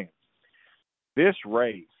understand. This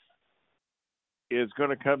race is going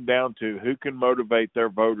to come down to who can motivate their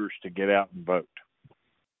voters to get out and vote.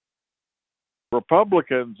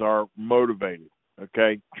 Republicans are motivated,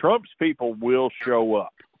 okay? Trump's people will show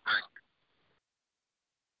up.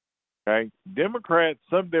 Okay? Some Democrats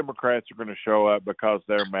are going to show up because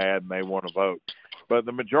they're mad and they want to vote. But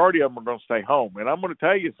the majority of them are going to stay home. And I'm going to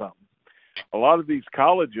tell you something. A lot of these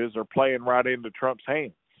colleges are playing right into Trump's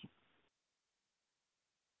hands.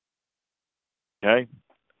 Okay?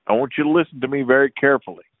 I want you to listen to me very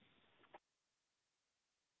carefully.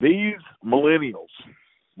 These millennials,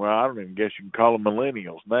 well, I don't even guess you can call them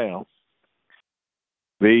millennials now.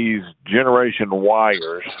 These Generation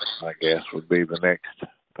Yers, I guess, would be the next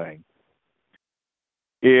thing.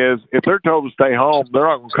 Is if they're told to stay home, they're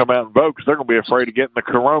not going to come out and vote because they're going to be afraid of getting the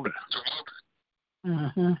corona.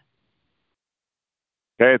 Mm-hmm.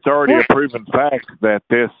 Okay, it's already a proven fact that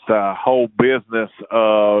this whole business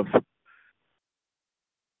of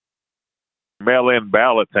mail-in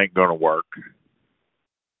ballots ain't going to work.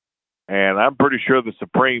 And I'm pretty sure the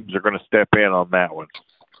Supremes are going to step in on that one.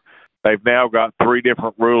 They've now got 3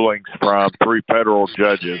 different rulings from 3 federal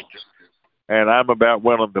judges. And I'm about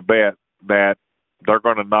willing to bet that they're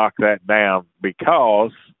going to knock that down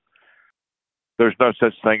because there's no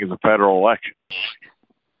such thing as a federal election.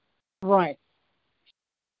 Right.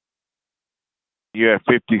 You have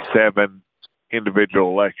 57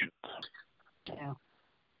 individual elections. Yeah.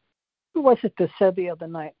 Who was it that said the other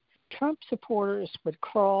night? Trump supporters would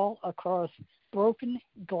crawl across broken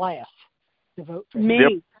glass to vote for him.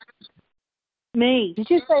 Me. Me. Did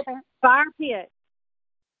you say that? Fire pit.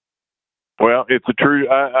 Well, it's a true.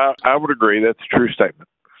 I would agree. That's a true statement.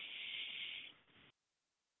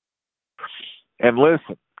 And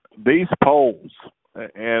listen, these polls,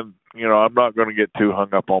 and I'm not going to get too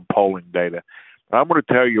hung up on polling data. But I'm going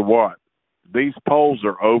to tell you what, these polls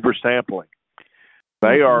are oversampling.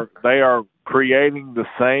 They are creating the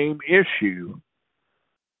same issue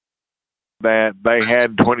that they had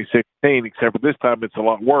in 2016, except for this time it's a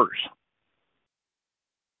lot worse.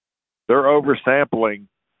 They're oversampling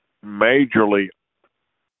majorly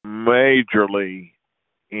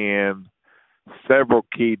in several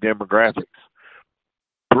key demographics.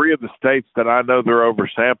 3 of the states that I know they're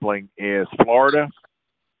oversampling is Florida,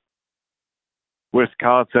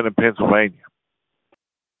 Wisconsin, and Pennsylvania.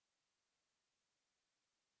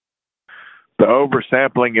 The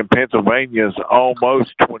oversampling in Pennsylvania is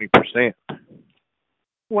almost 20%.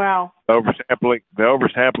 Wow. The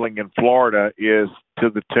oversampling in Florida is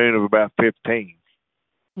to the tune of about 15.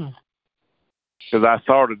 Because I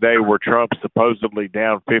saw today where Trump's supposedly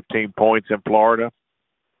down 15 points in Florida.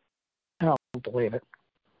 I don't believe it.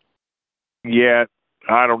 Yet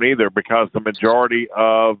I don't either, because the majority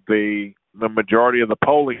of the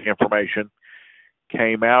polling information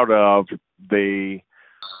came out of the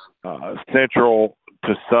central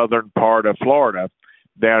to southern part of Florida,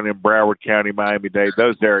 down in Broward County, Miami-Dade,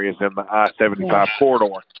 those areas in the I-75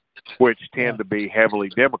 corridor, which tend to be heavily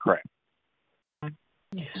Democrat.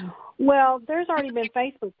 Well, there's already been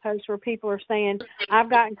Facebook posts where people are saying, I've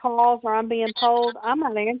gotten calls or I'm being told. I'm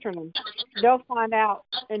not answering them. They'll find out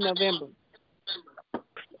in November.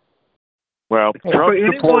 Well, Trump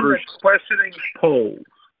supporters questioning polls,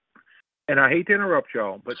 and I hate to interrupt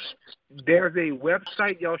y'all, but there's a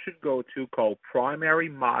website y'all should go to called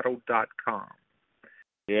primarymodel.com.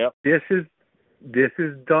 Yeah. This is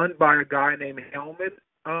done by a guy named Helmut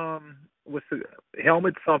what's the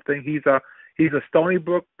Helmut something. He's a Stony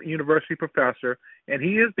Brook University professor, and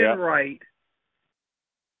he has been right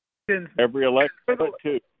since every election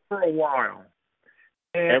too for a while.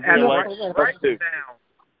 And every election right too. now,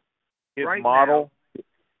 his right model. Now,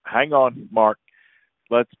 hang on, Mark.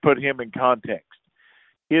 Let's put him in context.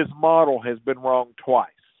 His model has been wrong twice.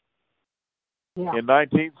 Yeah. In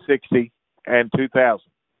 1960 and 2000.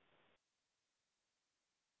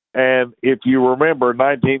 And if you remember,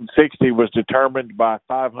 1960 was determined by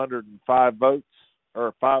 505 votes,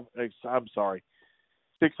 or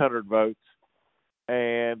 600 votes,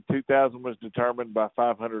 and 2000 was determined by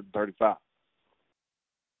 535.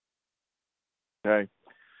 Okay.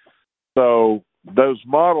 So those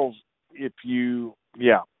models,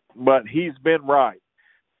 but he's been right.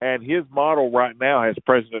 And his model right now has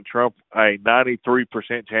President Trump a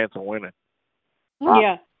 93% chance of winning.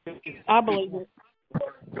 Yeah, I believe it.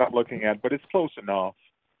 I'm looking at, but it's close enough.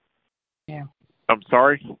 Yeah. I'm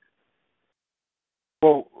sorry?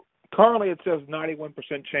 Well, currently it says 91%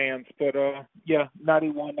 chance, but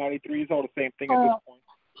 91, 93 is all the same thing at this point.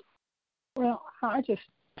 Well,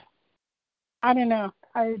 I don't know.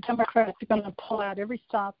 Democrats are going to pull out every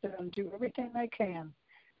stop there and do everything they can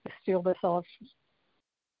to steal this election.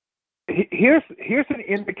 Here's an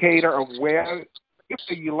indicator of where, if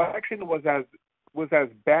the election was as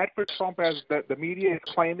bad for Trump as the media is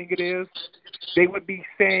claiming it is, they would be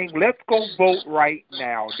saying, let's go vote right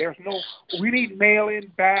now. We need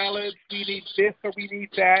mail-in ballots, we need this or we need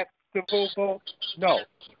that to vote. No.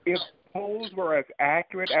 If polls were as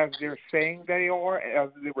accurate as they're saying they are, as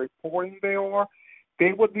they're reporting they are,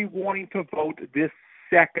 they would be wanting to vote this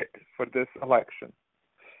second for this election.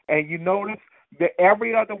 And you notice that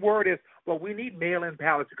every other word is, well, we need mail-in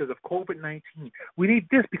ballots because of COVID-19. We need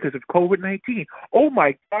this because of COVID-19. Oh,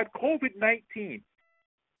 my God, COVID-19.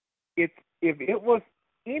 If it was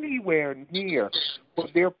anywhere near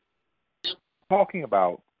what they're talking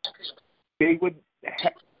about, they would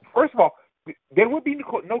first of all, there would be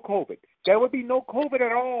no COVID. There would be no COVID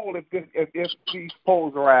at all if these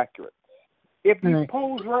polls are accurate. If these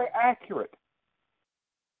polls were accurate,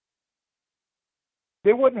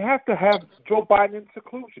 they wouldn't have to have Joe Biden in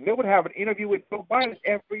seclusion. They would have an interview with Joe Biden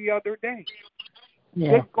every other day.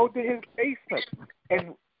 Yeah. Just go to his basement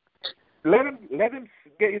and let him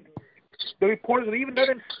get the reporters would even let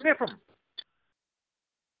him sniff him.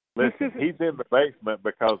 Listen, he's in the basement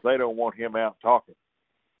because they don't want him out talking.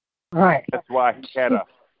 Right. That's why he had a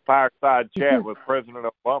fireside chat with President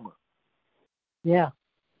Obama. Yeah.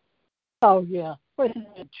 Oh, yeah. Wasn't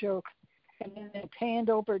it a joke? And then they panned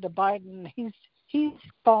over to Biden. He's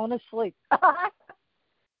fallen asleep.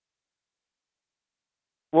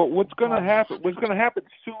 Well, what's going to happen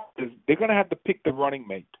soon is they're going to have to pick the running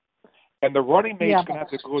mate. And the running mate's going to have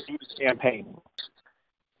to go do the campaign.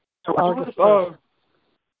 So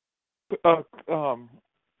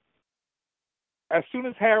as soon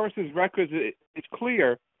as Harris's record is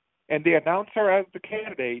clear and they announce her as the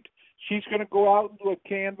candidate, she's going to go out and do a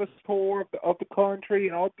canvas tour of the country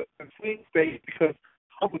and all the swing states because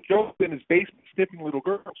Uncle Joe's in his basement sniffing little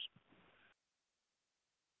girls.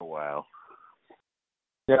 Wow.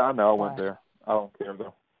 Yeah, I know. I went there. I don't care,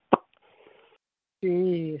 though.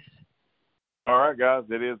 Jeez. All right, guys.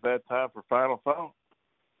 It is that time for final thought.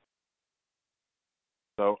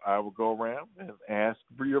 So I will go around and ask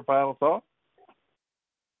for your final thought.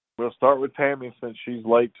 We'll start with Tammy since she's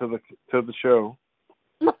late to the show.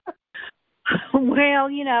 Well,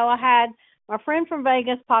 I had my friend from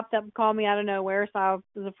Vegas popped up and called me out of nowhere, so I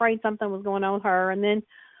was afraid something was going on with her. And then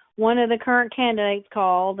one of the current candidates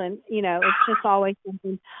called, and, it's just always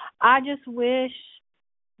something. I just wish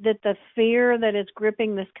that the fear that is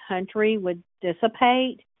gripping this country would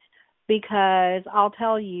dissipate, because I'll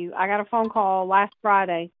tell you, I got a phone call last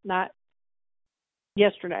Friday, not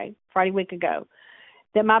yesterday, Friday week ago,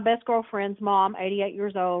 that my best girlfriend's mom, 88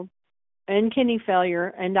 years old, and kidney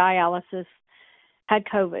failure and dialysis, had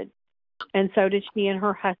COVID. And so did she and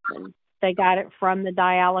her husband. They got it from the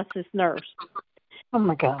dialysis nurse. Oh,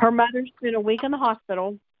 my God. Her mother spent a week in the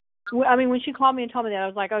hospital. I mean, when she called me and told me that, I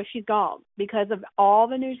was like, oh, she's gone, because of all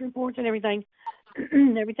the news reports and everything,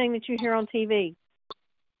 everything that you hear on TV.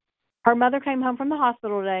 Her mother came home from the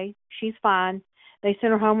hospital today. She's fine. They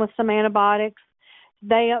sent her home with some antibiotics.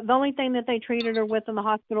 The only thing that they treated her with in the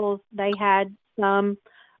hospital is they had some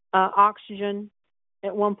oxygen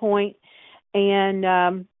at one point. And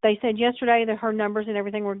they said yesterday that her numbers and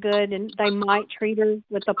everything were good, and they might treat her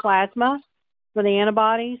with the plasma for the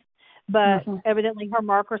antibodies. But evidently her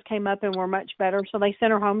markers came up and were much better, so they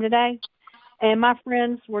sent her home today. And my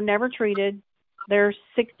friends were never treated. They're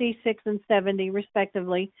 66 and 70,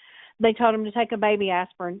 respectively. they told them to take a baby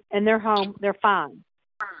aspirin, and they're home. They're fine.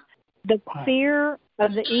 The fear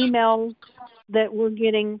of the emails that we're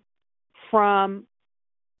getting from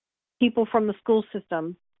people from the school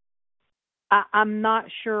system, I'm not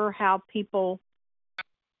sure how people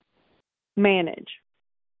manage.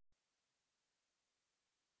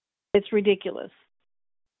 It's ridiculous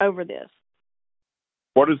over this.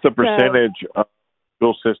 What is the percentage of the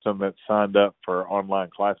school system that signed up for online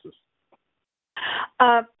classes?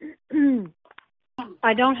 I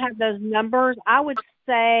don't have those numbers. I would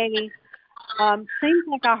say, seems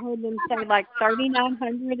like I heard them say like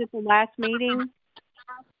 3,900 at the last meeting.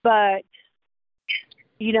 But,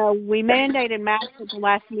 you know, we mandated masks at the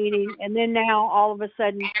last meeting, and then now all of a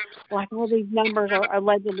sudden, like all these numbers are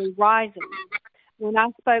allegedly rising. When I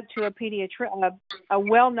spoke to a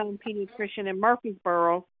well-known pediatrician in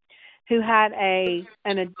Murfreesboro who had an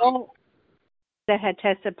adult that had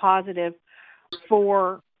tested positive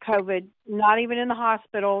for COVID, not even in the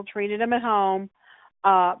hospital, treated him at home,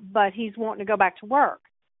 but he's wanting to go back to work.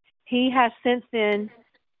 He has since then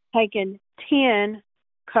taken 10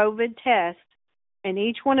 COVID tests, and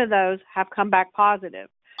each one of those have come back positive.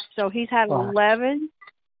 So he's had 11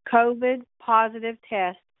 COVID positive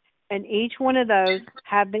tests, and each one of those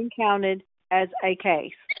have been counted as a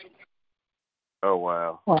case. Oh,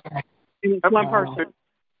 wow. And it's one person.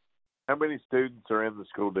 How many students are in the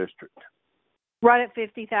school district? Right at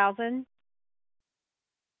 50,000.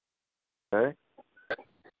 Okay.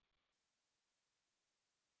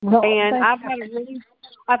 No, and I've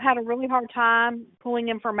had a really hard time pulling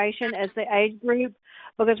information as the age group,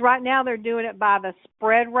 because right now they're doing it by the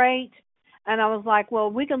spread rate. And I was like, well,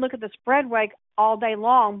 we can look at the spread rate all day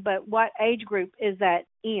long, but what age group is that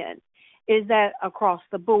in? Is that across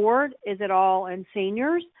the board? Is it all in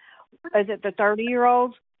seniors? Is it the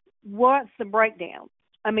 30-year-olds? What's the breakdown?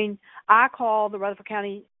 I mean, I call the Rutherford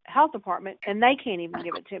County Health Department, and they can't even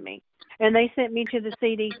give it to me. And they sent me to the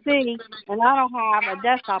CDC, and I don't have a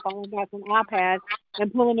desktop. I only got an iPad,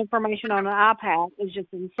 and pulling information on an iPad is just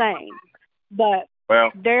insane. But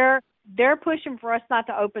they're pushing for us not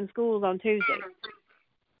to open schools on Tuesday.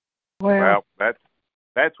 Well, that's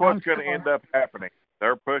what's going to end up happening.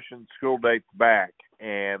 They're pushing school dates back,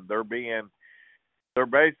 and they're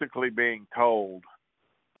basically being told.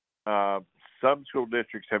 Some school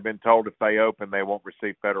districts have been told if they open, they won't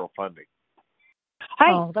receive federal funding.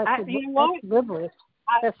 Hey, that's liberal.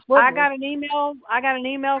 I got an email. I got an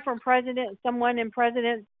email from someone in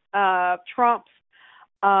President Trump's,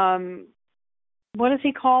 what does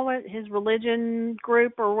he call it? His religion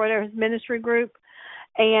group or whatever, his ministry group,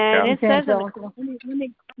 and it says.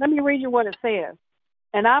 Let me read you what it says.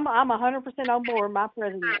 And I'm 100% on board. My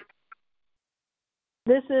president.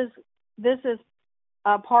 This is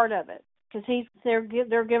a part of it, because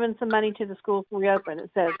they're giving some money to the schools to reopen.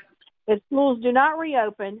 It says, if schools do not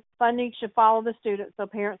reopen, funding should follow the students so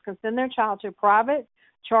parents can send their child to private,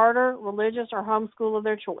 charter, religious, or homeschool of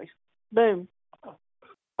their choice. Boom.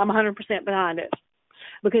 I'm 100% behind it.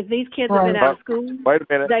 Because these kids have been out of school. Wait a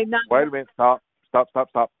minute. Stop.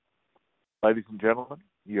 Ladies and gentlemen,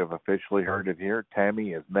 you have officially heard it here.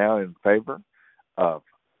 Tammy is now in favor of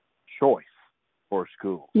choice for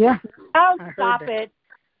school. Yeah. Oh, stop it.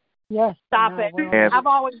 Yes. Stop it. I've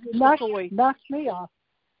always been choice. Knocks me off.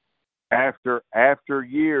 After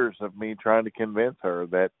years of me trying to convince her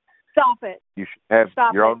that stop it, you should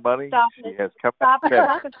have your own money, she has come back.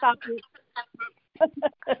 Stop it.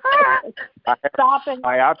 Stop it.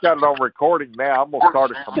 I've got it on recording now. I'm going to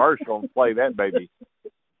start a commercial and play that baby.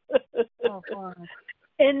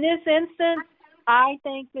 In this instance, I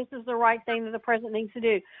think this is the right thing that the president needs to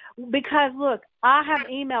do. Because, look, I have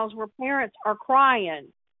emails where parents are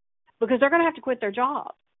crying because they're going to have to quit their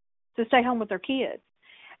jobs to stay home with their kids.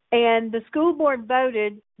 And the school board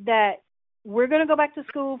voted that we're going to go back to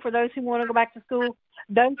school for those who want to go back to school.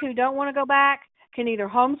 Those who don't want to go back can either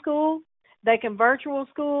homeschool, they can virtual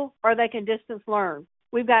school, or they can distance learn.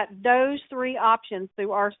 We've got those three options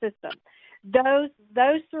through our system. Those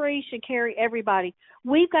three should carry everybody.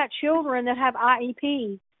 We've got children that have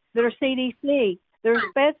IEPs, that are CDC, that are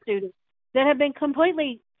SPED students, that have been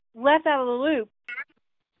completely left out of the loop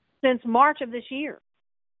since March of this year.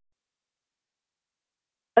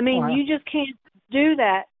 I mean, you just can't do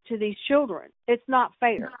that to these children. It's not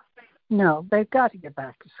fair. No, they've got to get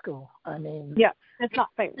back to school. I mean, yeah, it's not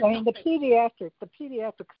fair. I mean, the Pediatric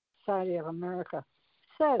Society of America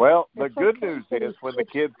says. Well, the good news is when the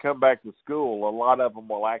kids come back to school, a lot of them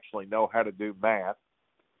will actually know how to do math.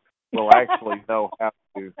 Will actually know how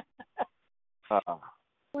to do a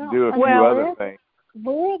few other things.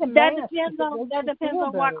 That depends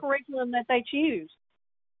on what curriculum that they choose.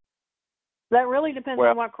 That really depends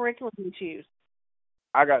Well, on what curriculum you choose.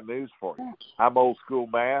 I got news for you. I'm old school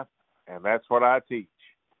math, and that's what I teach.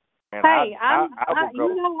 And Hey, I will go.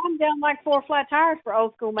 you know, I'm down like 4 flat tires for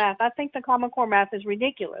old school math. I think the Common Core math is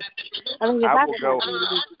ridiculous. I think I will go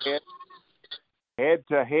head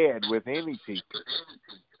to head with any teacher,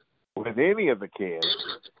 with any of the kids,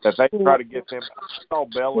 that they try to get them. I saw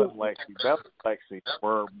Bella and Lexi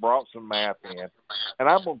brought some math in, and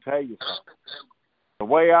I'm going to tell you something. The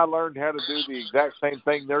way I learned how to do the exact same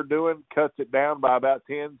thing they're doing cuts it down by about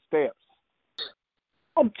 10 steps.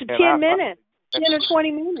 Oh, to 10 minutes. 10 or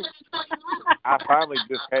 20 minutes. I finally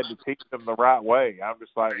just had to teach them the right way. I'm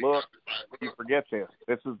just like, look, you forget this.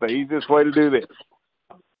 This is the easiest way to do this.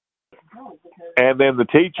 And then the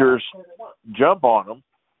teachers jump on them,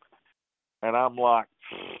 and I'm like,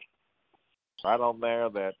 right on there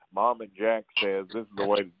that Mom and Jack says this is the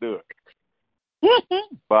way to do it.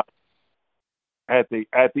 But at the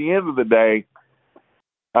end of the day,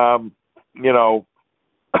 you know,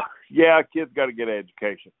 yeah, kids got to get an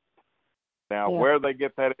education. Now, where they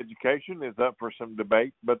get that education is up for some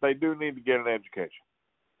debate, but they do need to get an education.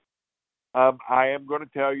 I am going to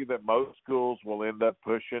tell you that most schools will end up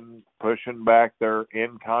pushing back their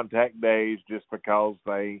in-contact days just because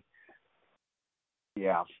a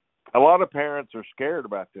lot of parents are scared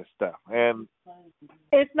about this stuff. And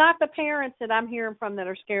it's not the parents that I'm hearing from that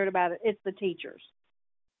are scared about it. It's the teachers.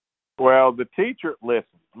 Well, listen,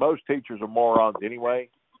 most teachers are morons anyway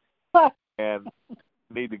and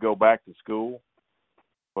need to go back to school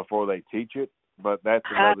before they teach it, but that's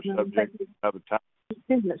another subject another time.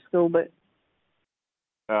 At school, but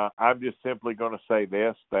I'm just simply going to say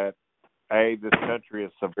this, that A, this country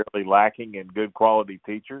is severely lacking in good quality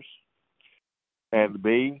teachers, and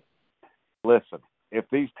B, listen, if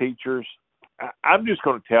these teachers, I'm just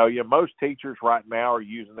going to tell you, most teachers right now are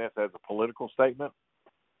using this as a political statement,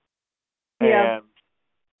 and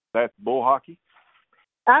that's bull hockey.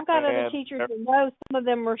 I've got other teachers that know some of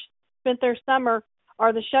them spent their summer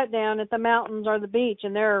or the shutdown at the mountains or the beach,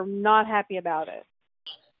 and they're not happy about it.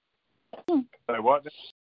 Say what?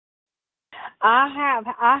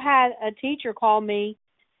 I had a teacher call me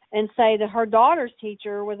and say that her daughter's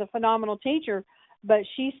teacher was a phenomenal teacher, but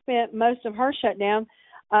she spent most of her shutdown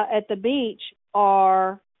at the beach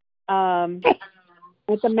or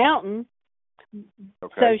at the mountain.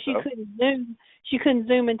 Okay, so she couldn't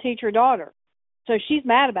Zoom and teach her daughter. So she's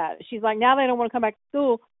mad about it. She's like, now they don't want to come back to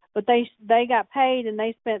school, but they got paid and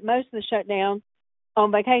they spent most of the shutdown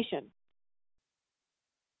on vacation.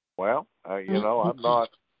 Well, I'm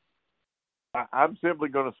simply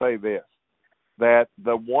going to say this, that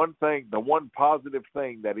the one positive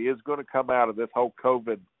thing that is going to come out of this whole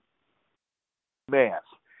COVID mess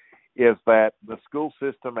is that the school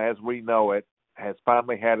system as we know it has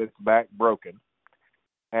finally had its back broken,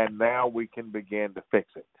 and now we can begin to fix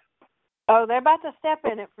it. Oh, they're about to step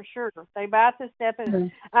in it for sure. They're about to step in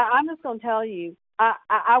it. I'm just going to tell you,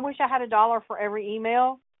 I wish I had $1 for every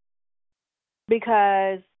email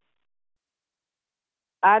because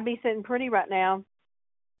I'd be sitting pretty right now.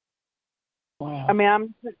 Wow. I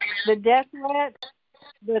mean, the death threats,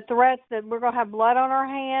 the threats that we're going to have blood on our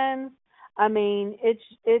hands. I mean, it's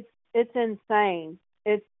insane.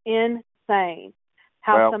 It's insane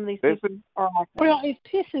how some of these people are acting. Well, it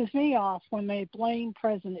pisses me off when they blame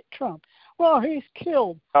President Trump. Well, he's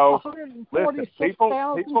killed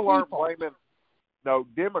 146,000 people aren't blaming. No,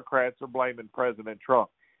 Democrats are blaming President Trump.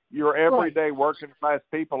 Your everyday working class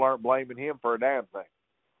people aren't blaming him for a damn thing.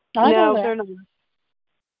 No, they're not.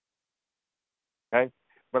 Okay,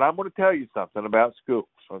 but I'm going to tell you something about schools.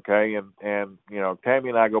 Okay, and you know, Tammy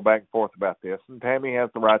and I go back and forth about this, and Tammy has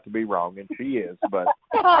the right to be wrong, and she is. But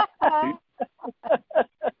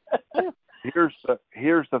here's the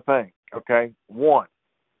thing. Okay, one,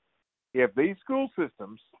 if these school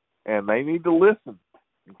systems, and they need to listen.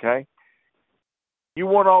 Okay, you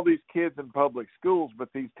want all these kids in public schools,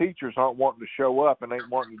 but these teachers aren't wanting to show up and ain't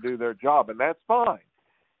wanting to do their job, and that's fine.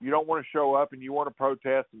 You don't want to show up and you want to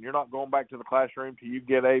protest and you're not going back to the classroom till you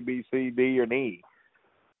get A, B, C, D, and E.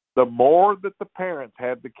 The more that the parents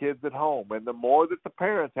have the kids at home and the more that the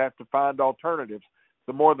parents have to find alternatives,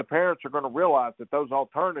 the more the parents are going to realize that those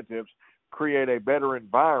alternatives create a better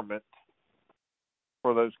environment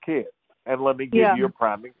for those kids. And let me give you a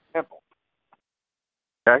prime example.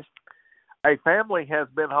 Okay? A family has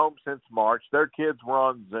been home since March. Their kids were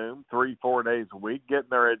on Zoom 3-4 days a week getting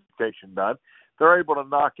their education done. They're able to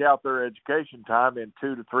knock out their education time in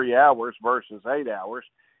 2 to 3 hours versus 8 hours.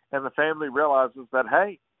 And the family realizes that,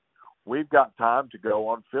 hey, we've got time to go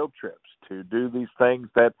on field trips, to do these things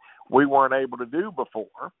that we weren't able to do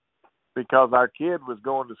before. because our kid was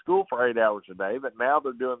going to school for 8 hours a day, that now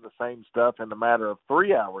they're doing the same stuff in a matter of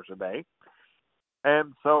 3 hours a day.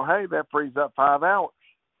 And so, hey, that frees up 5 hours.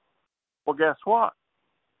 Well, guess what?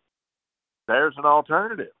 There's an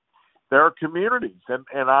alternative. There are communities, and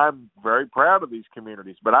I'm very proud of these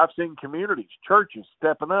communities, but I've seen communities, churches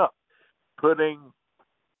stepping up, putting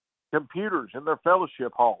computers in their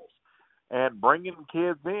fellowship halls and bringing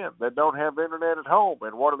kids in that don't have internet at home.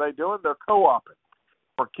 And what are they doing? They're co-oping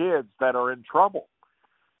for kids that are in trouble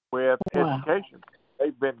with education.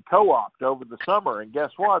 They've been co-opted over the summer, and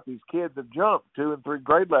guess what? These kids have jumped 2 and 3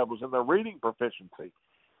 grade levels in their reading proficiency.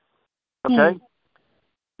 Okay?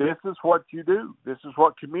 This is what you do. This is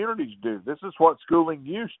what communities do. This is what schooling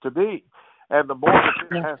used to be. And the more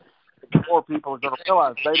the more people are going to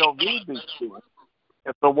realize they don't need these schools.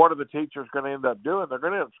 And so what are the teachers going to end up doing? They're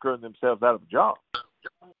going to end up screwing themselves out of a job.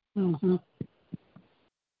 Mm-hmm.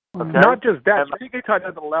 Okay? Not just that. Take it to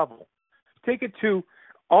another level. Take it to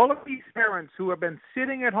all of these parents who have been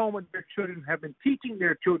sitting at home with their children, have been teaching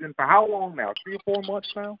their children for how long now? 3 or 4 months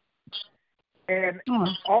now? And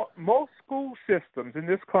most school systems in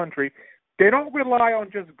this country, they don't rely on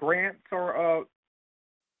just grants or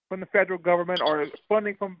from the federal government or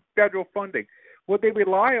funding from federal funding. What they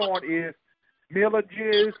rely on is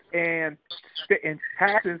millages and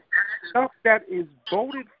taxes, stuff that is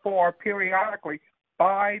voted for periodically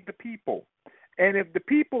by the people. And if the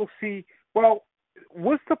people see, well,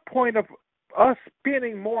 what's the point of us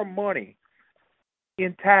spending more money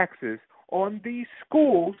in taxes on these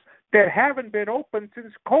schools that haven't been open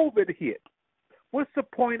since COVID hit? What's the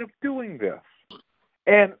point of doing this?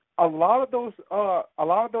 And a lot of those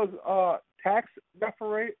tax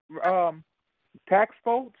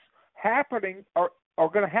votes happening are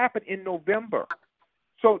going to happen in November.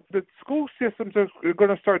 So the school systems are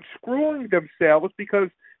going to start screwing themselves because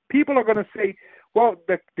people are going to say, well,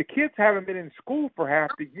 the kids haven't been in school for half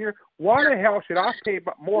the year. Why the hell should I pay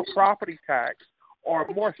more property tax or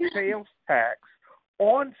more sales tax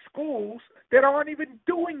on schools that aren't even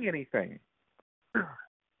doing anything?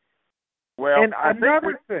 Well, and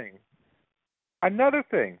another thing,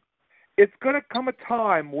 it's going to come a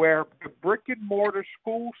time where the brick and mortar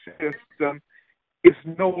school system is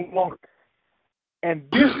no longer. And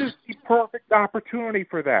this is the perfect opportunity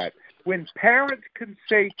for that. When parents can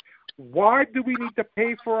say, why do we need to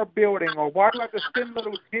pay for a building, or why do I have to send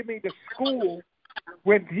little Jimmy to school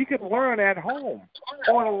when he can learn at home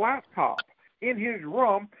on a laptop in his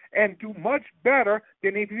room and do much better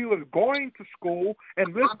than if he was going to school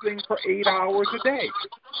and listening for 8 hours a day?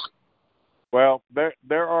 Well,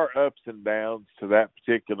 there are ups and downs to that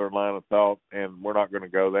particular line of thought, and we're not going to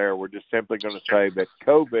go there. We're just simply going to say that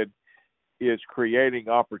COVID is creating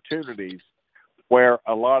opportunities where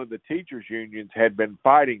a lot of the teachers' unions had been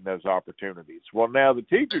fighting those opportunities. Well, now the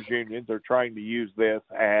teachers' unions are trying to use this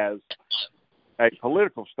as a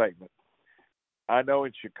political statement. I know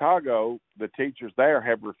in Chicago, the teachers there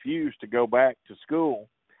have refused to go back to school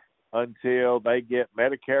until they get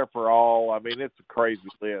Medicare for all. I mean, it's a crazy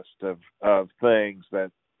list of things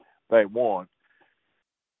that they want.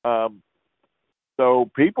 So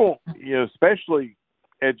people, especially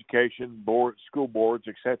education boards, school boards,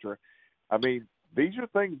 etc. I mean, these are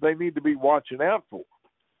things they need to be watching out for,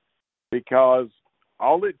 because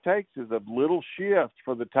all it takes is a little shift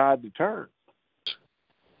for the tide to turn.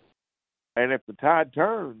 And if the tide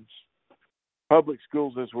turns, public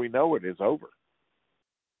schools as we know it is over.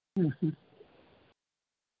 Mm-hmm.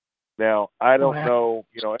 Now, I don't know,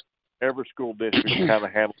 every school district kind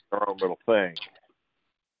of handles their own little thing.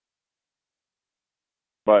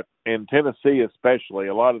 But in Tennessee especially,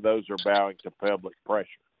 a lot of those are bowing to public pressure.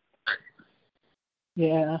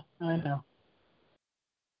 Yeah, I know.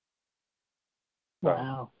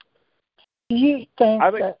 Wow. Do you think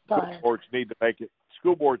I think that school boards need to make it.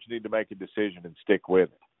 School boards need to make a decision and stick with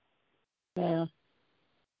it. Yeah.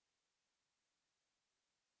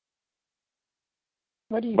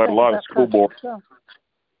 What do you but think a lot about of school boards,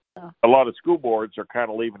 Yeah. a lot of school boards are kind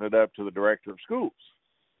of leaving it up to the director of schools,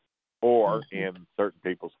 or in certain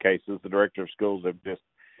people's cases, the director of schools have just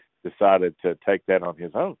decided to take that on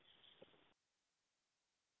his own.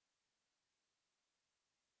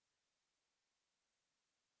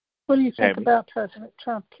 What do you think Tammy? about President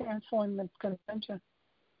Trump canceling the convention?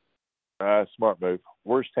 Smart move.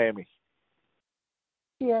 Where's Tammy?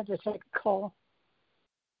 He had to take a call.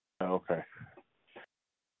 Okay.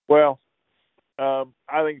 Well, I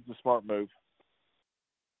think it's a smart move,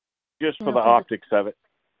 just for the optics of it.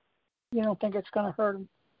 You don't think it's going to hurt him?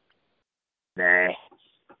 Nah.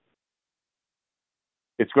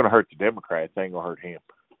 It's going to hurt the Democrats. It ain't going to hurt him.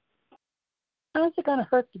 How is it going to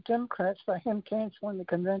hurt the Democrats by him canceling the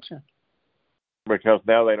convention? because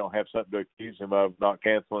now they don't have something to accuse him of not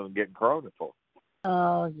canceling and getting Corona for.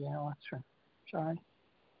 Oh, yeah, that's right. Sorry.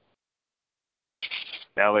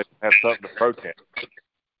 Now they have something to protest.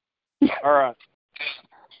 All right.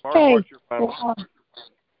 Mark, Hey, what's your final?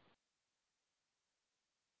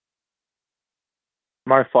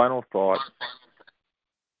 My final thought.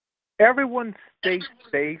 Everyone stay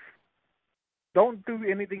safe. Don't do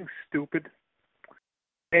anything stupid.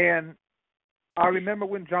 And I remember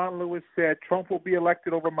when John Lewis said, Trump will be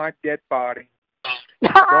elected over my dead body.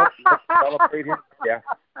 Don't celebrate him. Yeah.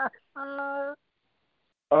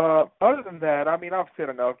 Other than that, I mean, I've said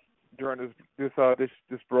enough during this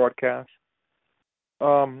broadcast.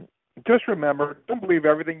 Just remember, don't believe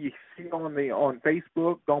everything you see on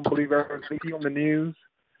Facebook. Don't believe everything you see on the news.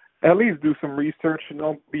 At least do some research and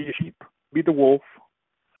don't be a sheep. Be the wolf.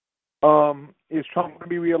 Is Trump going to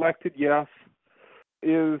be reelected? Yes.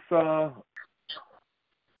 Is Joe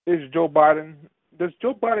Biden? Does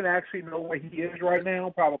Joe Biden actually know where he is right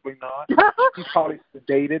now? Probably not. He's probably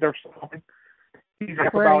sedated or something. He's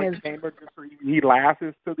wearing his chamber just so he lasts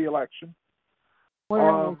to the election.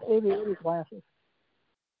 Wearing his aviator glasses.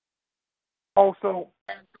 Also,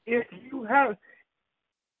 it's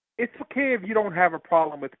okay if you don't have a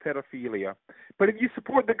problem with pedophilia, but if you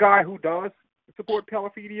support the guy who does support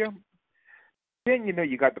pedophilia, then you know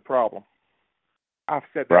you got the problem. I've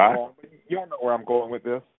said that wrong, but y'all know where I'm going with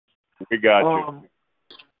this. We got you.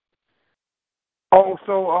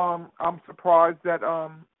 Also, I'm surprised that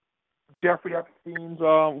Jeffrey Epstein's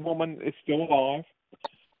woman is still alive.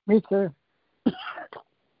 Me too.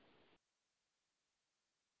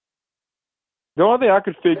 The only thing I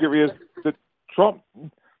could figure is the Trump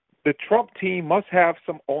team must have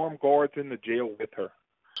some armed guards in the jail with her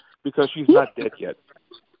because she's not dead yet.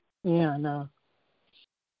 Yeah, I know.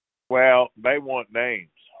 Well, they want names.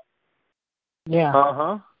 Yeah.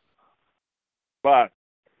 Uh-huh. But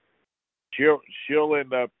she'll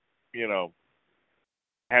end up,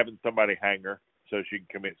 having somebody hang her so she can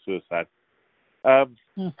commit suicide.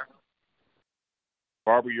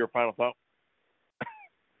 Barbara, your final thought?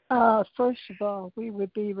 First of all, we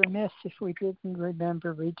would be remiss if we didn't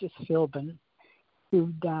remember Regis Philbin, who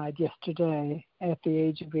died yesterday at the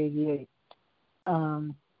age of 88. I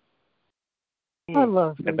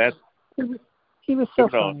love Regis. He was so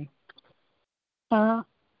funny.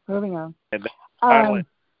 Moving on. And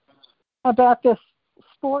about this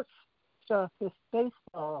sports stuff, this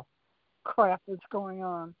baseball crap that's going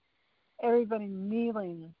on, everybody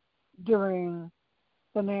kneeling during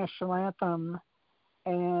the national anthem,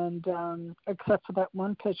 and except for that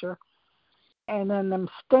one pitcher, and then them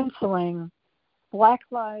stenciling Black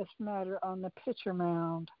Lives Matter on the pitcher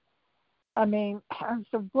mound. I mean, has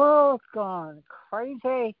the world gone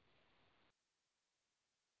crazy?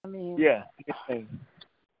 I mean, yeah.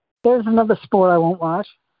 There's another sport I won't watch.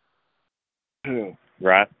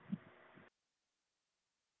 Right.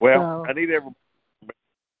 Well, I need everybody.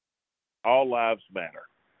 All lives matter,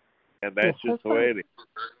 and that's just the way it is.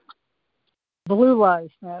 Blue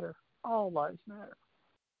lives matter. All lives matter.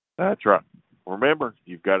 That's right. Remember,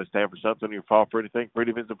 you've got to stand for something. You fall for anything.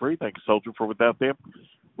 Freedom isn't free. Thank you, soldier, for without them,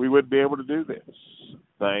 we wouldn't be able to do this.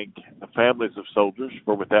 Thank the families of soldiers,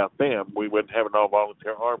 for without them, we wouldn't have an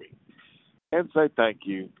all-volunteer army. And say thank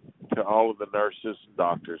you to all of the nurses and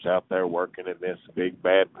doctors out there working in this big,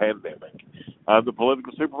 bad pandemic. I'm the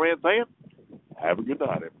political Superman saying, have a good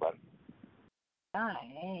night, everybody.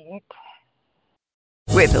 Night.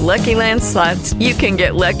 With the Lucky Land Slots, you can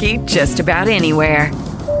get lucky just about anywhere.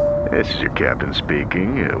 This is your captain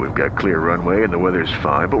speaking. We've got clear runway and the weather's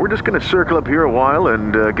fine, but we're just going to circle up here a while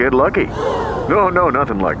and get lucky. No,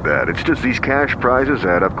 nothing like that. It's just these cash prizes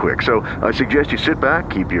add up quick. So I suggest you sit back,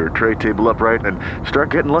 keep your tray table upright, and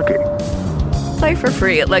start getting lucky. Play for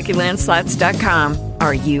free at LuckyLandSlots.com.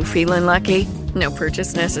 Are you feeling lucky? No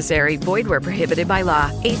purchase necessary. Void where prohibited by law.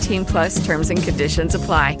 18+ terms and conditions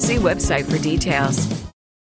apply. See website for details.